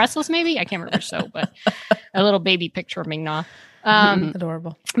 Young and the Restless, maybe? I can't remember. But a little baby picture of Ming Na.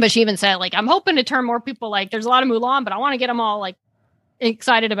 Adorable. But she even said, like, I'm hoping to turn more people, like, there's a lot of Mulan, but I want to get them all, like,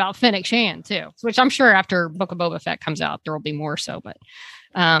 excited about Fennec Shan, too. Which I'm sure after Book of Boba Fett comes out, there will be more so. But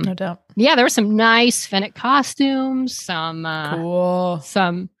no doubt. Yeah, there were some nice Fennec costumes, some, cool.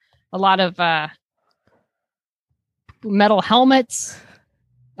 A lot of, metal helmets.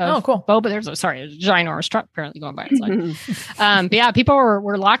 Cool. Boba, there's a ginormous truck apparently going by outside. But yeah, people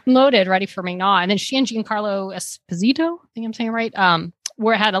were locked and loaded, ready for Ming Na. And then she and Giancarlo Esposito, I think I'm saying right,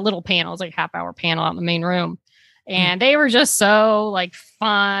 had a little panel, it was like a half-hour panel out in the main room. And they were just so like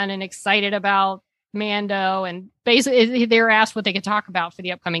fun and excited about Mando. And basically they were asked what they could talk about for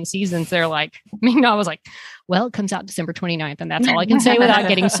the upcoming seasons. They're like, Ming Na was like, well, it comes out December 29th, and that's all I can say without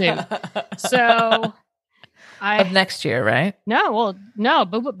getting sued. So of next year, right? No,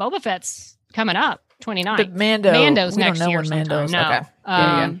 Boba Fett's coming up 29th. But Mando's we next don't know year. When Mando's, no.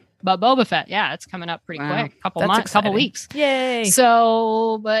 Okay. But Boba Fett, it's coming up pretty quick. Couple months, couple weeks. Yay.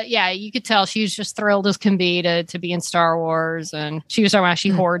 So, but yeah, you could tell she was just thrilled as can be to be in Star Wars. And she was talking about she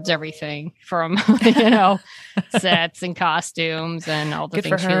hoards everything from, sets and costumes and all the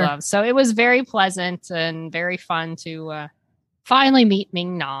things she loves. So it was very pleasant and very fun to finally meet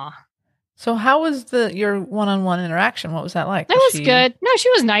Ming Na. So how was your one-on-one interaction? What was that like? It was good. No, she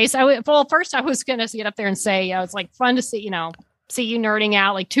was nice. First I was going to get up there and say, it's like fun to see you nerding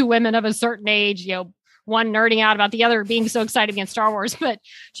out, like two women of a certain age, one nerding out about the other being so excited to be in Star Wars, but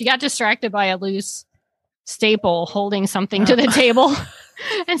she got distracted by a loose staple holding something to the table.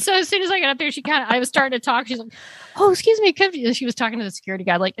 And so as soon as I got up there, I was starting to talk. She's like, oh, excuse me. She was talking to the security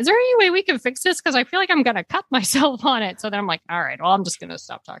guy, like, is there any way we can fix this? Because I feel like I'm going to cut myself on it. So then I'm like, all right, well, I'm just going to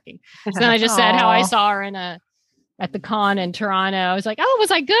stop talking. So then I just said how I saw her at the con in Toronto. I was like, oh,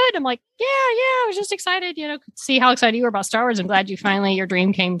 was I good? I'm like, yeah, I was just excited, see how excited you were about Star Wars. I'm glad your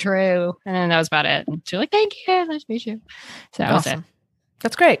dream came true. And then that was about it. And she's like, thank you. Nice to meet you. So that was it.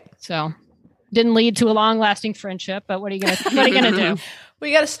 That's great. So didn't lead to a long lasting friendship, but what are you going to do? Well,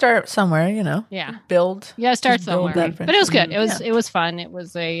 you got to start somewhere, Yeah. Build. Yeah, start somewhere. But it was good. It was fun. It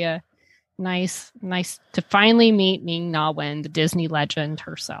was a nice to finally meet Ming Na Wen, the Disney legend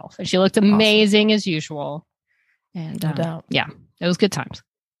herself. And she looked amazing as usual. And no doubt. Yeah, it was good times.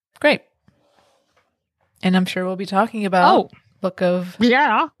 Great. And I'm sure we'll be talking about Book of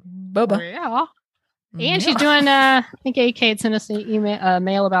Yeah. Boba. Yeah. And she's doing, I think AK had sent us an email,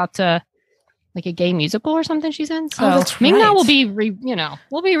 mail about like a gay musical or something she's in. So that's Ming Na right. will be,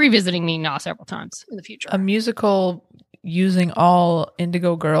 we'll be revisiting Ming Na several times in the future. A musical using all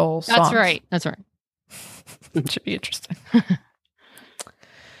Indigo Girl songs. That's right. That's right. It should be interesting.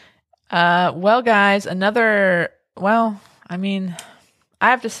 Well, guys, I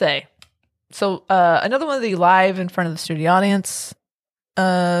have to say, so another one of the live in front of the studio audience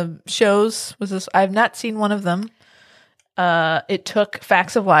shows was this. I've not seen one of them. It took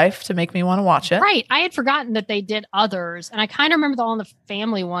Facts of Life to make me want to watch it. Right. I had forgotten that they did others, and I kind of remember the All in the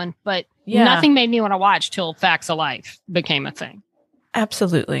Family one, but Yeah. nothing made me want to watch till Facts of Life became a thing.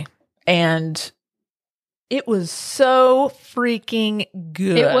 Absolutely. And it was so freaking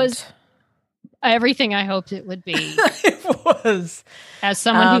good. It was everything I hoped it would be. It was. As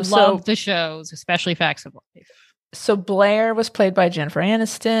someone who So- loved the shows, especially Facts of Life. So Blair was played by Jennifer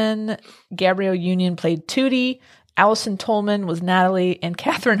Aniston. Gabrielle Union played Tootie. Allison Tolman was Natalie. And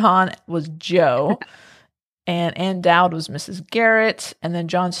Catherine Hahn was Joe. And Ann Dowd was Mrs. Garrett. And then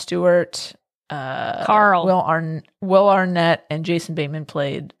Jon Stewart, Carl. Will Arnett, and Jason Bateman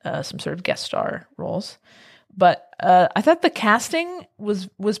played some sort of guest star roles. But I thought the casting was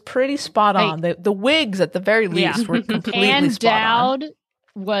pretty spot on. The wigs, at the very least, were completely Ann spot on. Dowd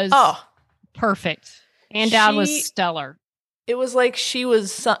was Oh, perfect. Ann Dowd She- was stellar. it was like she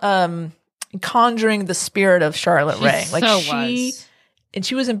was conjuring the spirit of Charlotte She Rae. Like so she was. and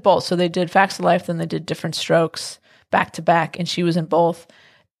she was in both. So they did Facts of Life, then they did Different Strokes back to back, and she was in both.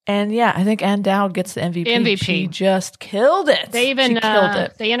 And yeah, I think Ann Dowd gets the MVP. MVP. She just killed it. They even she killed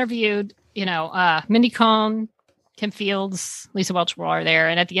it. they interviewed, Mindy Cohn, Kim Fields, Lisa Welch were there,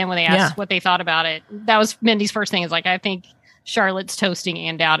 and at the end when they asked what they thought about it, that was Mindy's first thing. Is like, I think Charlotte's toasting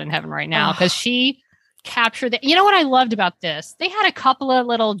Ann Dowd in heaven right now because she captured that. You know what I loved about this? They had a couple of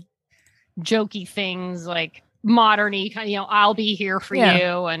little jokey things like modern-y, I'll be here for you,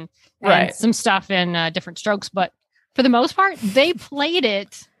 and Right. some stuff in Different Strokes, but for the most part, they played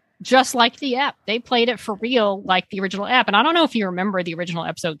it just like the ep. They played it for real, like the original ep. And I don't know if you remember the original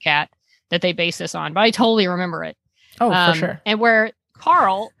episode, Kat, that they based this on, but I totally remember it. Oh, for sure. And where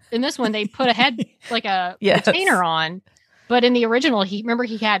Carl, in this one, they put a head, like a Yes. retainer on, but in the original, he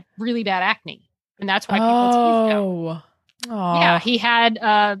had really bad acne. And that's why people's teeth go. Oh. Yeah, he had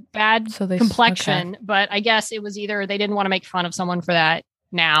bad So they- complexion, but I guess it was either they didn't want to make fun of someone for that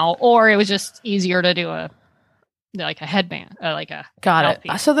now, or it was just easier to do a headband, Got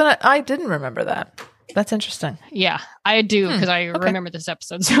mouthpiece. it. So then I didn't remember that. That's interesting. Yeah, I do because I remember this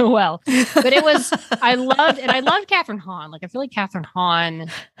episode so well. But it was I loved Catherine Hahn. Like I feel like Catherine Hahn,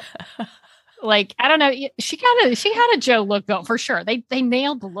 like I don't know, she had a Joe look go for sure. They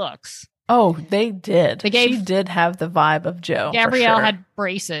nailed the looks. Oh, they did. They gave- she did have the vibe of Joe. Gabrielle for sure. had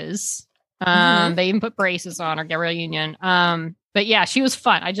braces. Mhm. They even put braces on her, Gabrielle Union. But yeah, she was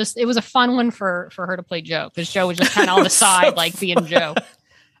fun. It was a fun one for her to play Joe because Joe was just kind of on the side, so like being Joe.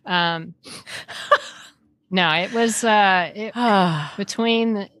 No, it was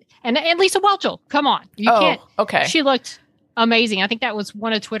between and Lisa Welchel. Come on, you can't. Okay. She looked amazing. I think that was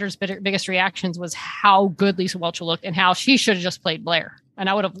one of Twitter's biggest reactions was how good Lisa Welchel looked and how she should have just played Blair. And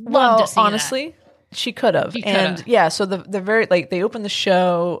I would have loved to see honestly, she could have. She And coulda. yeah, so the very they open the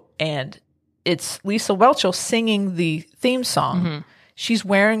show and it's Lisa Welchel singing the theme song. Mhm. She's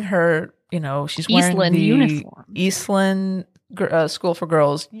wearing her, she's wearing Eastland the uniform. Eastland School for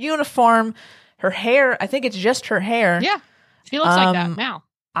Girls uniform. Her hair, I think it's just her hair. that. Yeah, she looks like that now.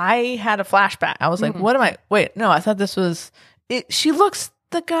 I had a flashback. I was like, Mhm. what am I? Wait, no, I thought this was it. She looks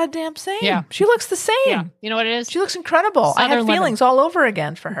the goddamn same. Yeah. She looks the same. Yeah, you know what it is? She looks incredible. I Southern had living. feelings all over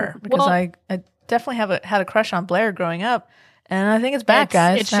again for her because Well- I definitely had a crush on Blair growing up, and I think it's back,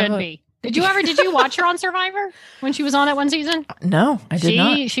 guys. It should be. Did you watch her on Survivor when she was on that one season? No, I did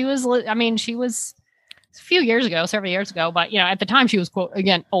not. She was a few years ago, several years ago, but at the time she was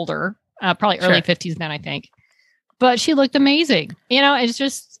again older, probably early Sure. 50s then I think. But she looked amazing.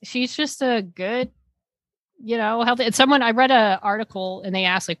 She's just a good, healthy. And I read an article and they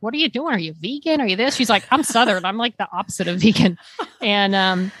asked like, "What are you doing? Are you vegan? Are you this?" She's like, "I'm Southern. I'm like the opposite of vegan."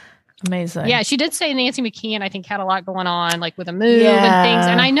 And Amazing. yeah, she did say Nancy McKeon, I think, had a lot going on, like with a move Yeah. and things.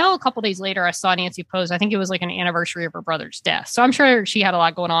 And I know a couple days later, I saw Nancy post. I think it was like an anniversary of her brother's death. So I'm sure she had a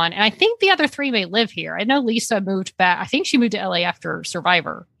lot going on. And I think the other three may live here. I know Lisa moved back. I think she moved to LA after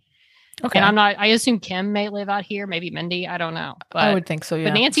Survivor. Okay. And I assume Kim may live out here, maybe Mindy. I don't know. But, I would think so. Yeah.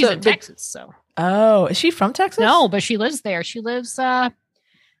 but Nancy's in Texas. So Oh, is she from Texas? no, but she lives there. She lives near like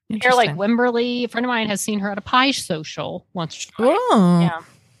Interesting. Wimberley. A friend of mine has seen her at a pie social once. or twice. Oh, Yeah.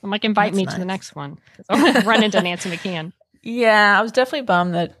 I'm like, invite me to the next one. I'm going to run into Nancy McKeon. Yeah, I was definitely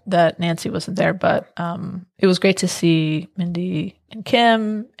bummed that Nancy wasn't there, but it was great to see Mindy and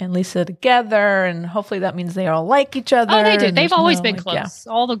Kim and Lisa together, and hopefully that means they all like each other. Oh, they do. They've always been close.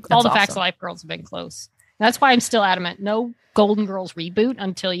 Yeah. All the awesome. Facts of Life girls have been close. That's why I'm still adamant. No Golden Girls reboot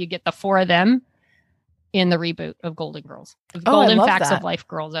until you get the 4 of them in the reboot of Golden Girls. Golden Facts of Life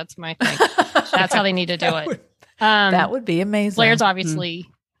girls. That's my thing. That's how they need to do it. That would be amazing. Blair's obviously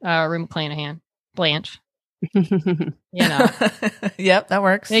Rue McClanahan. Blanche. Yep, that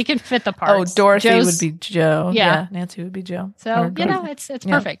works. They can fit the parts. Oh, Dorothy would be Joe. Yeah. Nancy would be Joe. So it's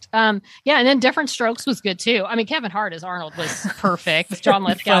perfect. And then Different Strokes was good too. I mean, Kevin Hart as Arnold was perfect. John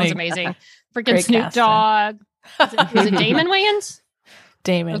Lithgow was amazing. Freaking Great Snoop casting. Dogg. Was it Damon Wayans?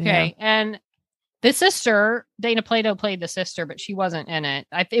 Damon. Okay, and the sister, Dana Plato played the sister, but she wasn't in it.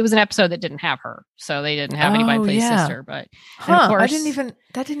 It was an episode that didn't have her, so they didn't have anybody play sister. But of course,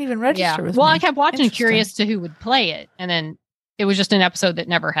 that didn't even register with me. Well, I kept watching, curious to who would play it, and then it was just an episode that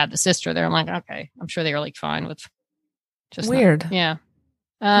never had the sister there. I'm like, okay, I'm sure they were like fine with just weird. But yeah,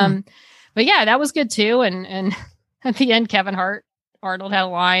 that was good too. And at the end, Kevin Arnold had a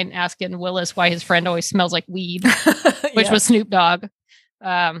line asking Willis why his friend always smells like weed, which was Snoop Dogg.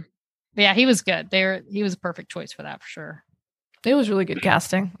 Yeah, he was good. He was a perfect choice for that for sure. It was really good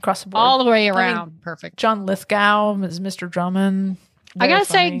casting across the board. All the way around. Perfect. John Lithgow as Mr. Drummond. I gotta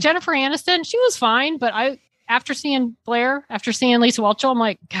say, Jennifer Aniston, she was fine, but after seeing Blair, after seeing Lisa Whelchel, I'm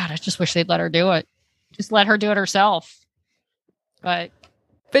like, God, I just wish they'd let her do it. Just let her do it herself. But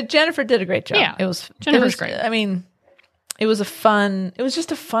Jennifer did a great job. Yeah, Jennifer's great. I mean, it was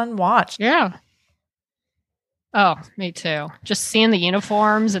just a fun watch. Yeah. Oh, me too. Just seeing the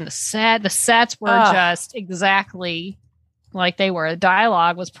uniforms and the sets were just exactly like they were. The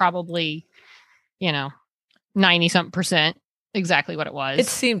dialogue was probably, 90-something% exactly what it was. It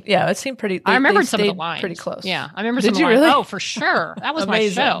seemed pretty. I remembered some of the lines. Pretty close. Yeah, I remember some of the lines. Really? Oh, for sure. That was my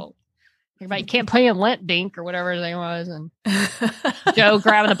show. Everybody can't play in Lent Dink or whatever his name was, and Joe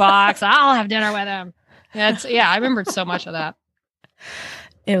grabbing the box. I'll have dinner with him. I remembered so much of that.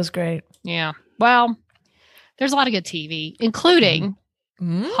 It was great. Yeah. Well, there's a lot of good TV, including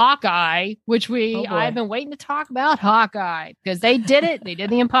Hawkeye, which I've been waiting to talk about Hawkeye because they did it. They did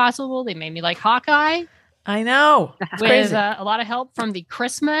the impossible. They made me like Hawkeye. I know. With a lot of help from the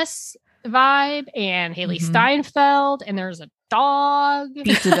Christmas vibe and Haley Steinfeld. And there's a dog.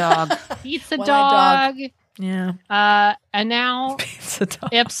 Pizza dog. Pizza dog. Yeah. And now,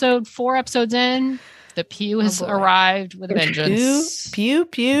 4 episodes in, the Pew has arrived with a vengeance. Pew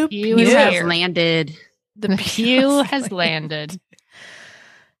has landed. The Pew has landed.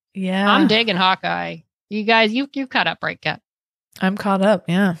 Yeah. I'm digging Hawkeye. You guys, you caught up, right, Kat? I'm caught up,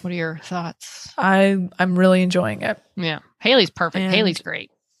 yeah. What are your thoughts? I'm really enjoying it. Yeah. Haley's perfect. Haley's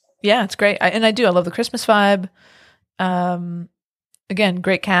great. Yeah, it's great. I love the Christmas vibe. Again,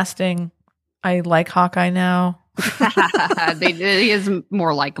 great casting. I like Hawkeye now. He is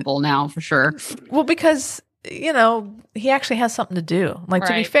more likable now for sure. Well, because he actually has something to do. Like,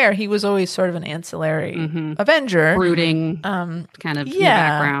 to be fair, he was always sort of an ancillary Avenger, brooding, kind of in the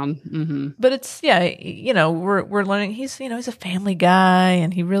background. But it's we're learning he's a family guy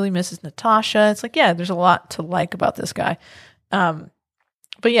and he really misses Natasha. It's like, there's a lot to like about this guy. But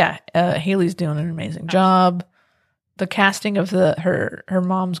Haley's doing an amazing job. The casting of her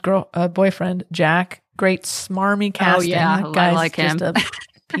mom's boyfriend Jack, great smarmy casting. Oh yeah, that guy's I like him. Just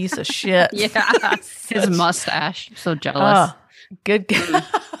a piece of shit. Yeah, his mustache. I'm so jealous. Good.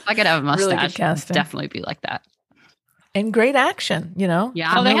 If I could have a mustache, really good casting. Definitely be like that. And great action, Yeah,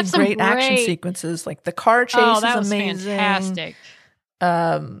 they have some great action sequences. Like the car chase is amazing. Fantastic.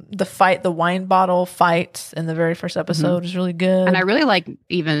 The wine bottle fight in the very first episode is really good. And I really like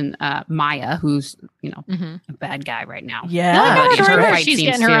even Maya, who's a bad guy right now. Yeah, she's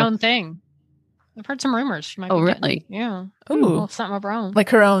getting her own thing. I've heard some rumors. She might be really? Yeah. Ooh. Something of her own. Like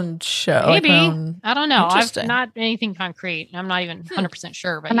her own show. Maybe. Like I don't know. I've not anything concrete. I'm not even 100%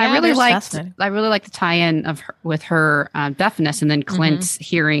 sure. But I really like the tie-in of her, with her deafness and then Clint's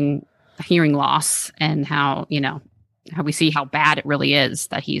hearing loss and how we see how bad it really is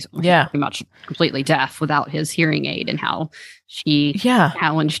that he's pretty much completely deaf without his hearing aid and how she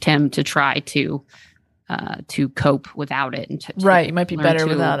challenged him to try to cope without it. And you might be better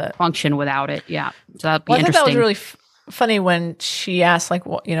without it. Function without it. Yeah. So that'd be interesting. I thought that was really funny when she asked, like,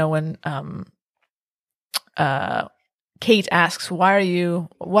 when Kate asks,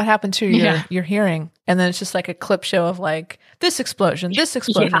 what happened to your hearing? And then it's just like a clip show of like this explosion,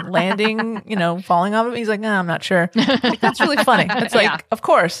 landing, falling off of it. He's like, no, I'm not sure. Like, that's really funny. It's like, of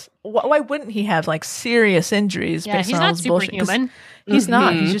course, why wouldn't he have like serious injuries? Yeah, he's not superhuman. He's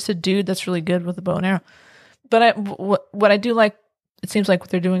not. He's just a dude that's really good with a bow and arrow. But what I do like, it seems like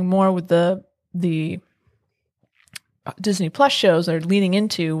what they're doing more with the Disney Plus shows they're leaning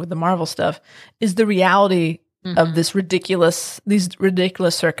into with the Marvel stuff is the reality of these ridiculous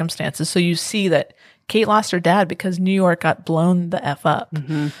circumstances. So you see that Kate lost her dad because New York got blown the F up.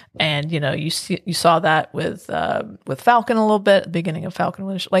 And, you saw that with Falcon a little bit, the beginning of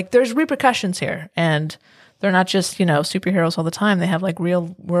Falcon. Like there's repercussions here, and they're not just, superheroes all the time. They have like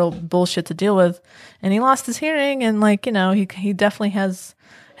real world bullshit to deal with. And he lost his hearing, and like, he definitely has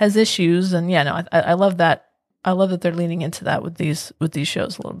issues. And I love that. I love that they're leaning into that with these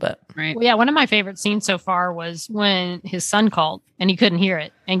shows a little bit. Right. Well, yeah. One of my favorite scenes so far was when his son called and he couldn't hear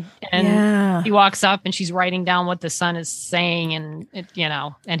it. And he walks up and she's writing down what the son is saying, and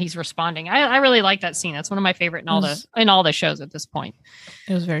and he's responding. I really like that scene. That's one of my favorite in all the shows at this point.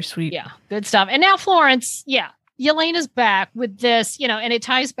 It was very sweet. Yeah. Good stuff. And now Florence, Yelena's back with this, and it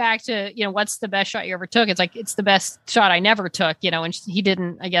ties back to, what's the best shot you ever took? It's like, it's the best shot I never took, and he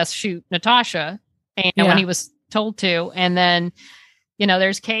didn't, I guess, shoot Natasha. And when he was told to, and then,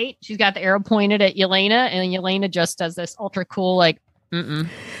 there's Kate. She's got the arrow pointed at Yelena, and Yelena just does this ultra cool, like, and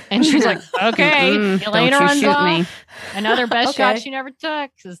she's like, okay, Yelena runs off. Another best shot she never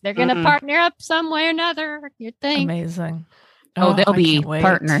took, because they're going to partner up some way or another. You think? Amazing. Oh, they'll be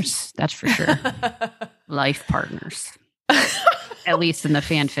partners. That's for sure. Life partners. At least in the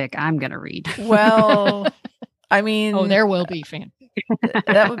fanfic I'm going to read. Well, I mean, there will be fanfic.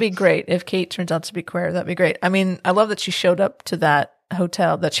 That would be great if Kate turns out to be queer. That'd be great. I mean, I love that she showed up to that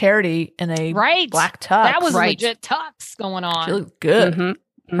hotel, the Charity, in a black tux. That was legit tux going on. She looked good. Her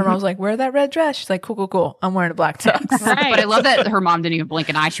mom was like, wear that red dress. She's like, cool. I'm wearing a black tux. But I love that her mom didn't even blink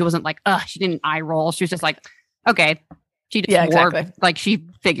an eye. She wasn't like, she didn't eye roll. She was just like, okay. She just wore, like she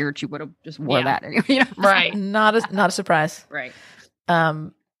figured she would have just wore that anyway. Right. Not a surprise. Right.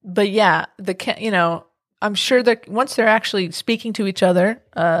 But yeah, I'm sure that once they're actually speaking to each other,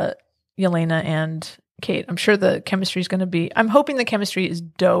 Yelena and Kate, I'm sure the chemistry is going to be. I'm hoping the chemistry is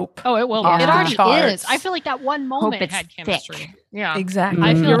dope. Oh, it will. It already is. I feel like that one moment had chemistry. Thick. Yeah,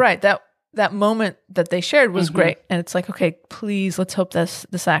 exactly. You're right. That moment that they shared was great, and it's like, okay, please, let's hope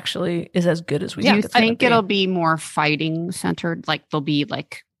this actually is as good as we think. I think it'll be more fighting centered. Like there'll be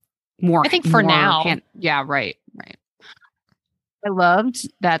like more. I think for now. Right. I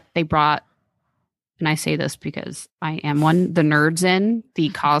loved that they brought. And I say this because I am the nerds the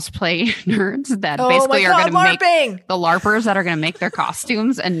cosplay nerds that basically are going to make the LARPers that are going to make their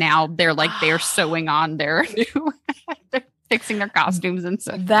costumes. And now they're sewing on their new, they're fixing their costumes. And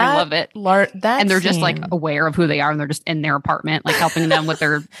so I love it. And they're just like aware of who they are. And they're just in their apartment, like helping them with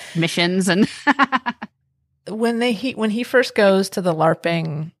their missions. And when he first goes to the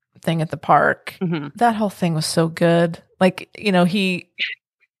LARPing thing at the park, that whole thing was so good. Like,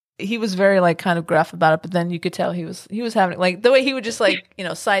 he was very like kind of gruff about it, but then you could tell he was having like the way he would just like,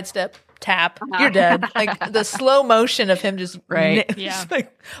 sidestep, tap, you're dead. Like the slow motion of him just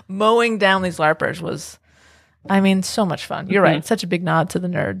like mowing down these LARPers was, I mean, so much fun. You're right. Such a big nod to the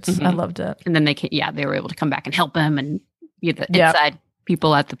nerds. I loved it. And then they were able to come back and help him and be the inside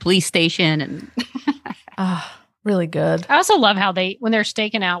people at the police station and really good. I also love how when they're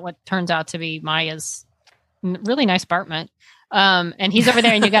staking out what turns out to be Maya's really nice apartment. And he's over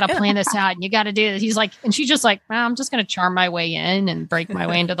there and you got to plan this out and you got to do this. He's like, and she's just like, well, I'm just going to charm my way in and break my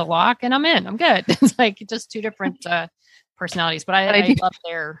way into the lock and I'm in, I'm good. It's like just two different, personalities, but I love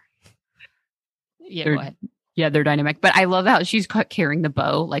their, go ahead. Yeah, they're dynamic. But I love how she's carrying the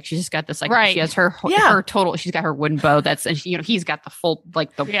bow. Like she's just got this, like she has her total. She's got her wooden bow. That's and he's got the full,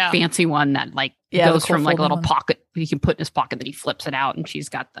 like the fancy one that like goes from like a little pocket. He can put in his pocket that he flips it out. And she's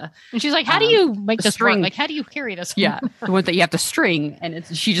got the. And she's like, "How do you make this string? Like, how do you carry this?" Yeah, the one that you have to string, and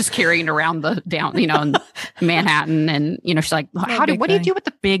she's just carrying it around in Manhattan. And she's like, "What do you do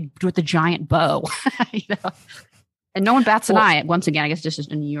with the giant bow?" And no one bats an eye. Once again, I guess this is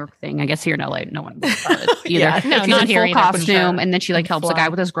a New York thing. I guess here in LA, no one bats it either. No, she's not in here full costume, and then she like helps the guy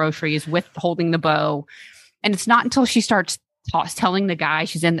with his groceries with holding the bow. And it's not until she starts telling the guy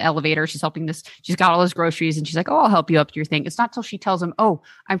she's in the elevator, she's helping this. She's got all his groceries, and she's like, "Oh, I'll help you up to your thing." It's not till she tells him, "Oh,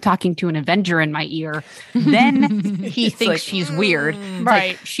 I'm talking to an Avenger in my ear." Then he thinks like, she's weird.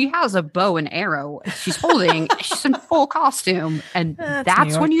 Right? Like, she has a bow and arrow. She's holding. She's in full costume, and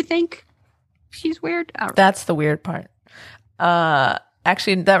that's when you think. She's weird. That's the weird part.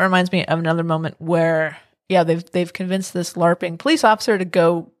 Actually, that reminds me of another moment where, yeah, they've convinced this LARPing police officer to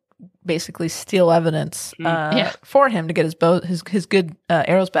go basically steal evidence for him to get his good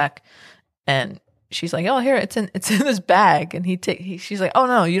arrows back. And she's like, "Oh, here, it's in this bag." And she's like, "Oh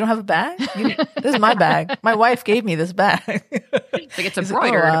no, you don't have a bag? This is my bag. My wife gave me this bag." Like it's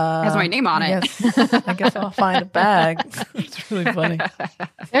embroidered. Has my name on it. I guess I'll find a bag. It's really funny.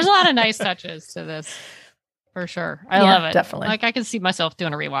 There's a lot of nice touches to this, for sure. I love it. Definitely. Like I can see myself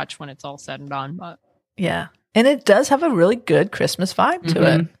doing a rewatch when it's all said and done. But yeah, and it does have a really good Christmas vibe to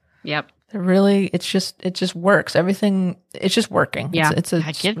it. Yep. It just works. Everything, it's just working. Yeah. It's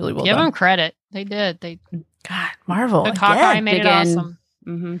really well give done. them credit. They did. God, Marvel. The Hawkeye made it awesome.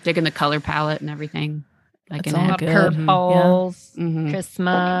 Digging the color palette and everything. Like That's in all it. good. Purples, Mhm.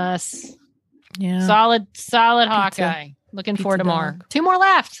 Christmas. Yeah. Solid Hawkeye. Looking forward to more. dog. 2 more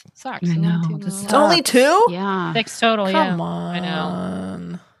left. Sucks. I know. Only 2 Just more. It's only 2? Yeah. 6 total. Come yeah. on. I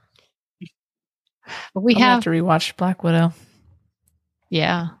know. But we I'm gonna have to rewatch Black Widow.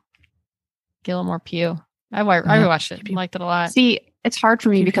 yeah. Gilmore Pugh. I rewatched it. Pew. Liked it a lot. See, it's hard for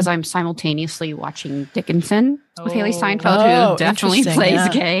me because I'm simultaneously watching Dickinson with Haley Steinfeld, Oh, who definitely interesting,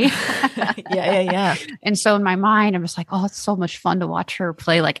 plays yeah. gay. Yeah. And so in my mind, I'm just like, oh, it's so much fun to watch her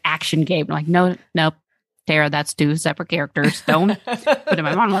play like action game. I'm like, nope, Tara, that's 2 separate characters. Don't. But in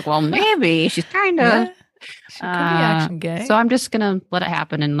my mind, I'm like, well, maybe she's kind of. Yeah. She could be action gay. So I'm just gonna let it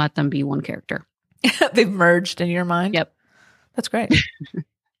happen and let them be one character. They've merged in your mind. Yep. That's great.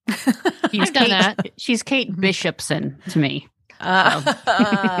 I've done that. She's Kate Bishopson to me.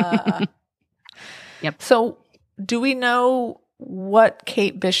 Yep. So, do we know what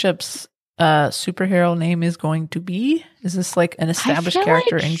Kate Bishop's superhero name is going to be? Is this like an established I feel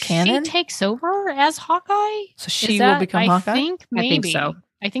character like in canon? She takes over as Hawkeye. So she Is will that- become I Hawkeye? think maybe. I think so.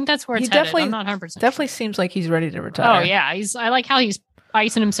 I think that's where He it's headed. definitely- I'm not 100%. Definitely seems like he's ready to retire. Oh yeah, I like how he's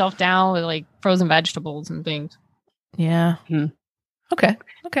icing himself down with like frozen vegetables and things. Yeah. Hmm. Okay.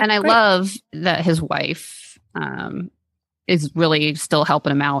 And I great. love that his wife is really still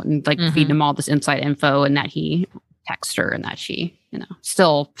helping him out and like Mhm. feeding him all this inside info, and that he texts her and that she,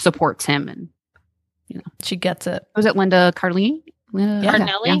 still supports him. And She gets it. was it Linda Carlini? Yeah.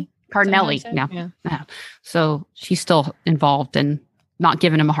 Cardinelli? Cardinelli. Is that how you say it? Yeah. So she's still involved and not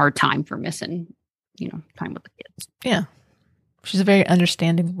giving him a hard time for missing, time with the kids. Yeah. She's a very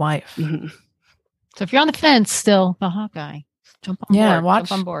understanding wife. Mhm. So if you're on the fence still, the Hawkeye, jump on board.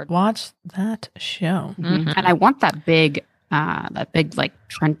 Jump on board. Watch that show. Mhm. And I want that big like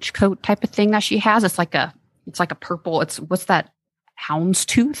trench coat type of thing that she has. It's like a purple. What's that?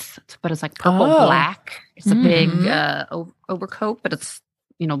 Houndstooth, but it's like purple black. It's a big overcoat, but it's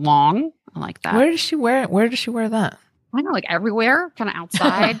long. I like that. Where does she wear it? Where does she wear that? I know, like everywhere, kind of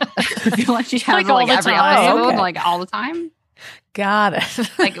outside. I feel like she has Like it, all like the every time. episode, Oh, okay. like all the time. Got it.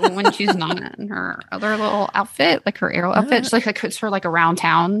 Like when she's not in her other little outfit, like her arrow outfit, it's like it's her like around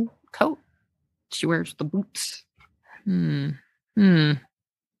town coat. She wears the boots.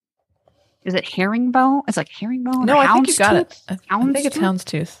 Is it herringbone? It's like herringbone. No, or I think you got it. houndstooth? I think it's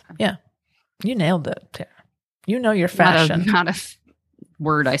houndstooth. Yeah. You nailed it, Tara. You know your fashion. Not a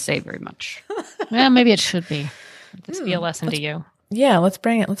word I say very much. Yeah, maybe it should be. This be a lesson to you. Yeah, let's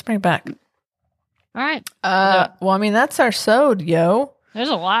bring it back. All right. Well, I mean, that's our sewed, yo. There's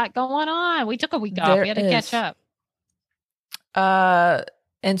a lot going on. We took a week off. There We had to catch is. up.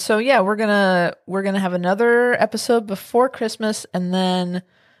 And so yeah, we're gonna have another episode before Christmas, and then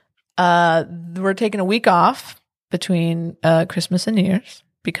we're taking a week off between Christmas and New Year's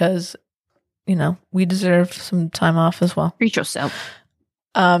because we deserve some time off as well. Treat yourself.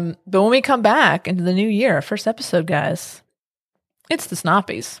 But when we come back into the new year, our first episode, guys, it's the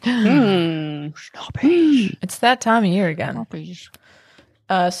Snoppies. It's that time of year again.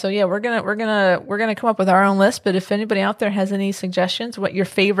 So yeah, we're gonna come up with our own list. But if anybody out there has any suggestions, what your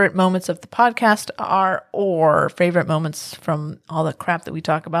favorite moments of the podcast are, or favorite moments from all the crap that we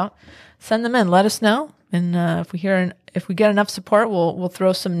talk about, send them in. Let us know. And if we get enough support, we'll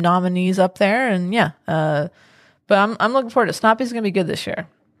throw some nominees up there. And yeah, but I'm looking forward to it. Snoppies gonna be good this year.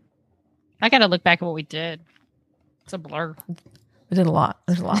 I got to look back at what we did. It's a blur. We did a lot.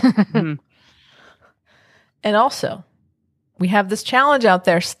 There's a lot. And also, we have this challenge out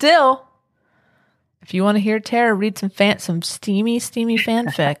there still. If you want to hear Tara read some steamy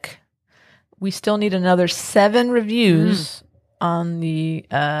fanfic, we still need another 7 reviews on the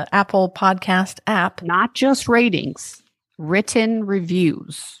Apple Podcast app. Not just ratings, written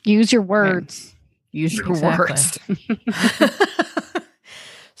reviews. Use your words. Use your Exactly. words.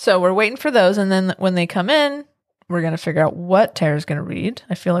 So we're waiting for those, and then when they come in, we're going to figure out what Tara's going to read.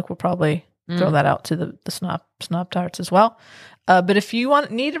 I feel like we'll probably throw that out to the snob tarts as well. But if you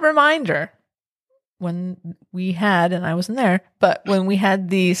need a reminder when we had, and I wasn't there, but when we had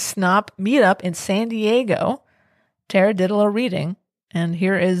the Snop meetup in San Diego, Tara did a little reading, and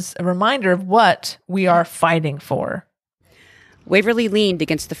here is a reminder of what we are fighting for. Waverly leaned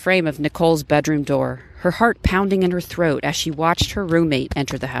against the frame of Nicole's bedroom door, her heart pounding in her throat as she watched her roommate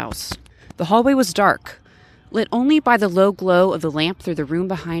enter the house. The hallway was dark, lit only by the low glow of the lamp through the room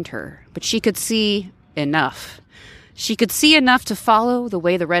behind her, but she could see enough. She could see enough to follow the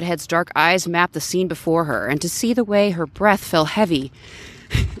way the redhead's dark eyes mapped the scene before her, and to see the way her breath fell heavy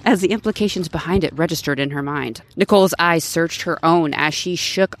as the implications behind it registered in her mind. Nicole's eyes searched her own as she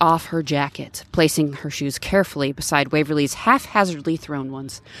shook off her jacket, placing her shoes carefully beside Waverly's haphazardly thrown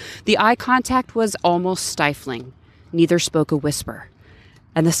ones. The eye contact was almost stifling. Neither spoke a whisper,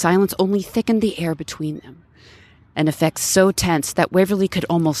 and the silence only thickened the air between them, an effect so tense that Waverly could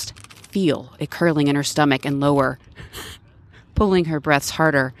almost feel it curling in her stomach and lower, pulling her breaths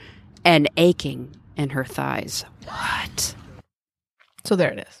harder and aching in her thighs. What? So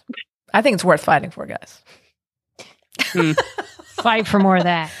there it is. I think it's worth fighting for, guys. Fight for more of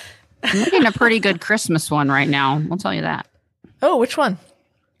that. I'm getting a pretty good Christmas one right now. I'll tell you that. Oh, which one?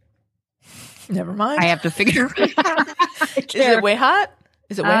 Never mind. I have to figure it out. Is it way hot?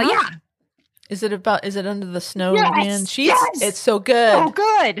 Is it way hot? Yeah. Is it under the snow Yes, man sheets? yes. It's so good. Oh,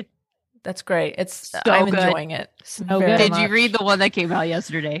 good. That's great. So I'm good. enjoying it. So very good. Did much. you read the one that came out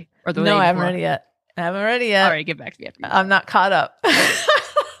yesterday? Or the No, day I haven't before? read it yet. All right, get back to me after. I'm not caught up.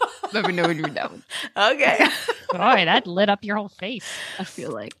 Let me know when you read that one. Okay. Boy, that lit up your whole face. I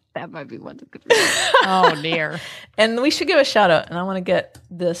feel like that might be one that could Oh, dear. And we should give a shout out, and I want to get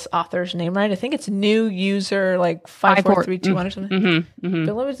this author's name right. I think it's new user like 54321 or something. Mm-hmm.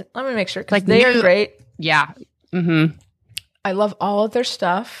 But let me make sure, because Like they are new- great. Yeah. Mm-hmm. I love all of their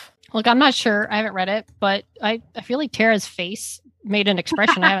stuff. Look, I'm not sure. I haven't read it, but I feel like Tara's face made an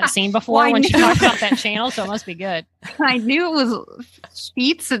expression I haven't seen before Well, I when she knew. talked about that channel, so it must be good. I knew it was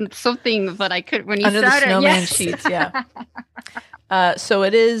sheets and something, but I couldn't. When you Under the started, snowman yes. sheets, yeah. So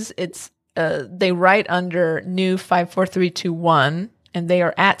it's they write under new 54321, and they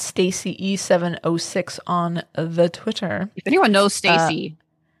are at Stacy E706 on the Twitter. If anyone knows Stacy,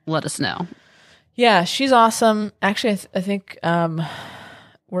 let us know. Yeah, she's awesome. Actually, I think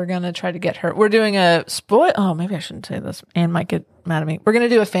we're gonna try to get her. We're doing a spoil. Oh, maybe I shouldn't say this. Anne might get mad at me. We're gonna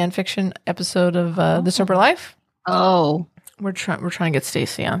do a fan fiction episode of The Sober Life. Oh, We're trying to get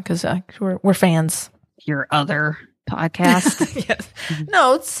Stacy on because we're fans. your other podcast. Yes.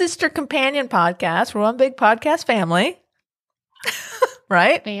 No, it's sister companion podcast. We're one big podcast family.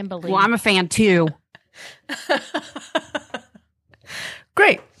 Right? Family. Well, I'm a fan too.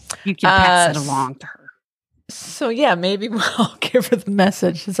 Great. You can pass it along to her. So yeah, maybe we'll give her the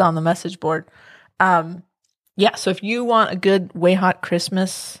message. It's on the message board. Yeah, so if you want a good Way Hot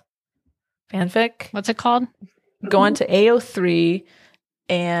Christmas fanfic, What's it called? go into AO3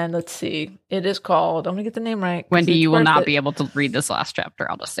 and let's see. It is called, I'm going to get the name right. 'cause Wendy, it's you will worth not it. be able to read this last chapter.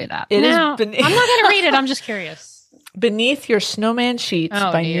 I'll just say that. It is No, I'm not going to read it. I'm just curious. Beneath Your Snowman Sheets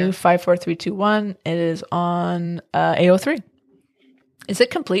Oh, by dear. New 54321. It is on AO3. Is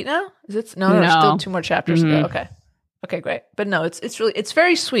it complete now? Is it? No, there's No. still 2 more chapters to Mhm. go. Okay, great. But no, it's really, it's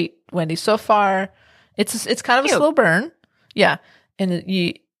very sweet, Wendy. So far, it's kind of a Cute. slow burn. Yeah, and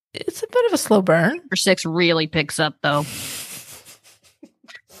it's a bit of a slow burn. Chapter 6 really picks up, though.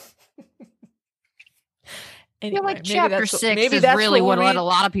 I feel like chapter 6 is really what a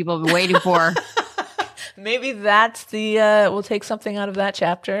lot of people have been waiting for. Maybe that's the we'll take something out of that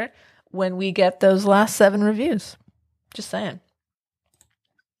chapter when we get those last 7 reviews. Just saying.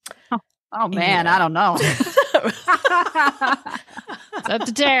 Oh, man, I don't know. It's up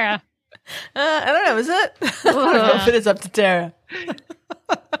to Tara. I don't know. Is it? I don't know if it is up to Tara.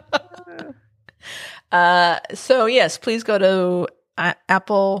 So yes, please go to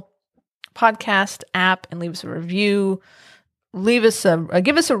Apple Podcast app and leave us a review. Leave us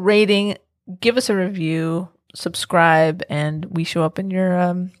give us a rating. Give us a review. Subscribe, and we show up in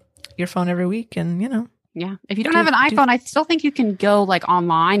your phone every week. And Yeah. If you don't have an iPhone, I still think you can go like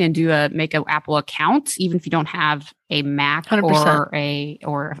online and make an Apple account, even if you don't have a Mac 100%.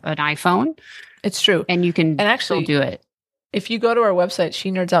 or an iPhone, it's true. and you can And actually, still do it. if you go to our website,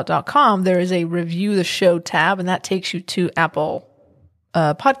 shenerdsout.com, there is a review the show tab, and that takes you to Apple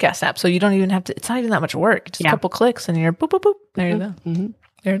podcast app. So you don't even have to, it's not even that much work. Just a couple clicks and you're boop, boop, boop. There you go. Mhm.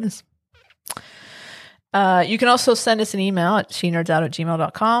 There it is. You can also send us an email at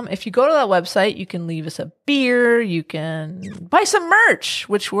shenerdsout@gmail.com. If you go to that website, you can leave us a beer. You can buy some merch,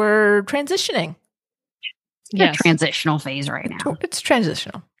 which we're transitioning. It's a Yes. transitional phase right now. It's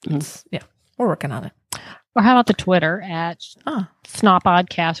transitional. Mhm. Yeah, we're working on it. Or how about the Twitter at Ah.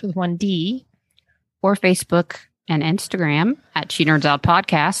 Snopodcast with 1D? or Facebook and Instagram at She Nerds Out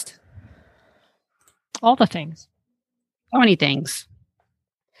Podcast. All the things. So many things.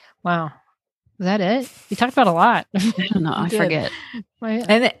 Wow. Is that it? You talked about a lot. I don't know. I forget.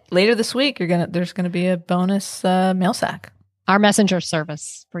 And later this week, there's gonna be a bonus mail sack. Our messenger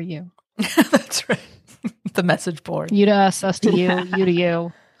service for you. That's right. The message board. You to us, us to you, you to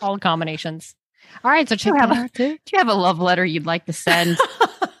you. All combinations. All right. So check that out too. Do you have a love letter you'd like to send?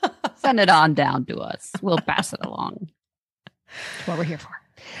 Send it on down to us. We'll pass it along. That's what we're here for.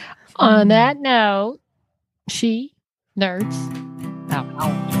 On that note, she nerds out.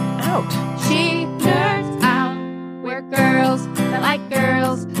 She nerds out. We're girls that like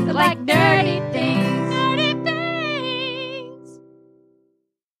nerds.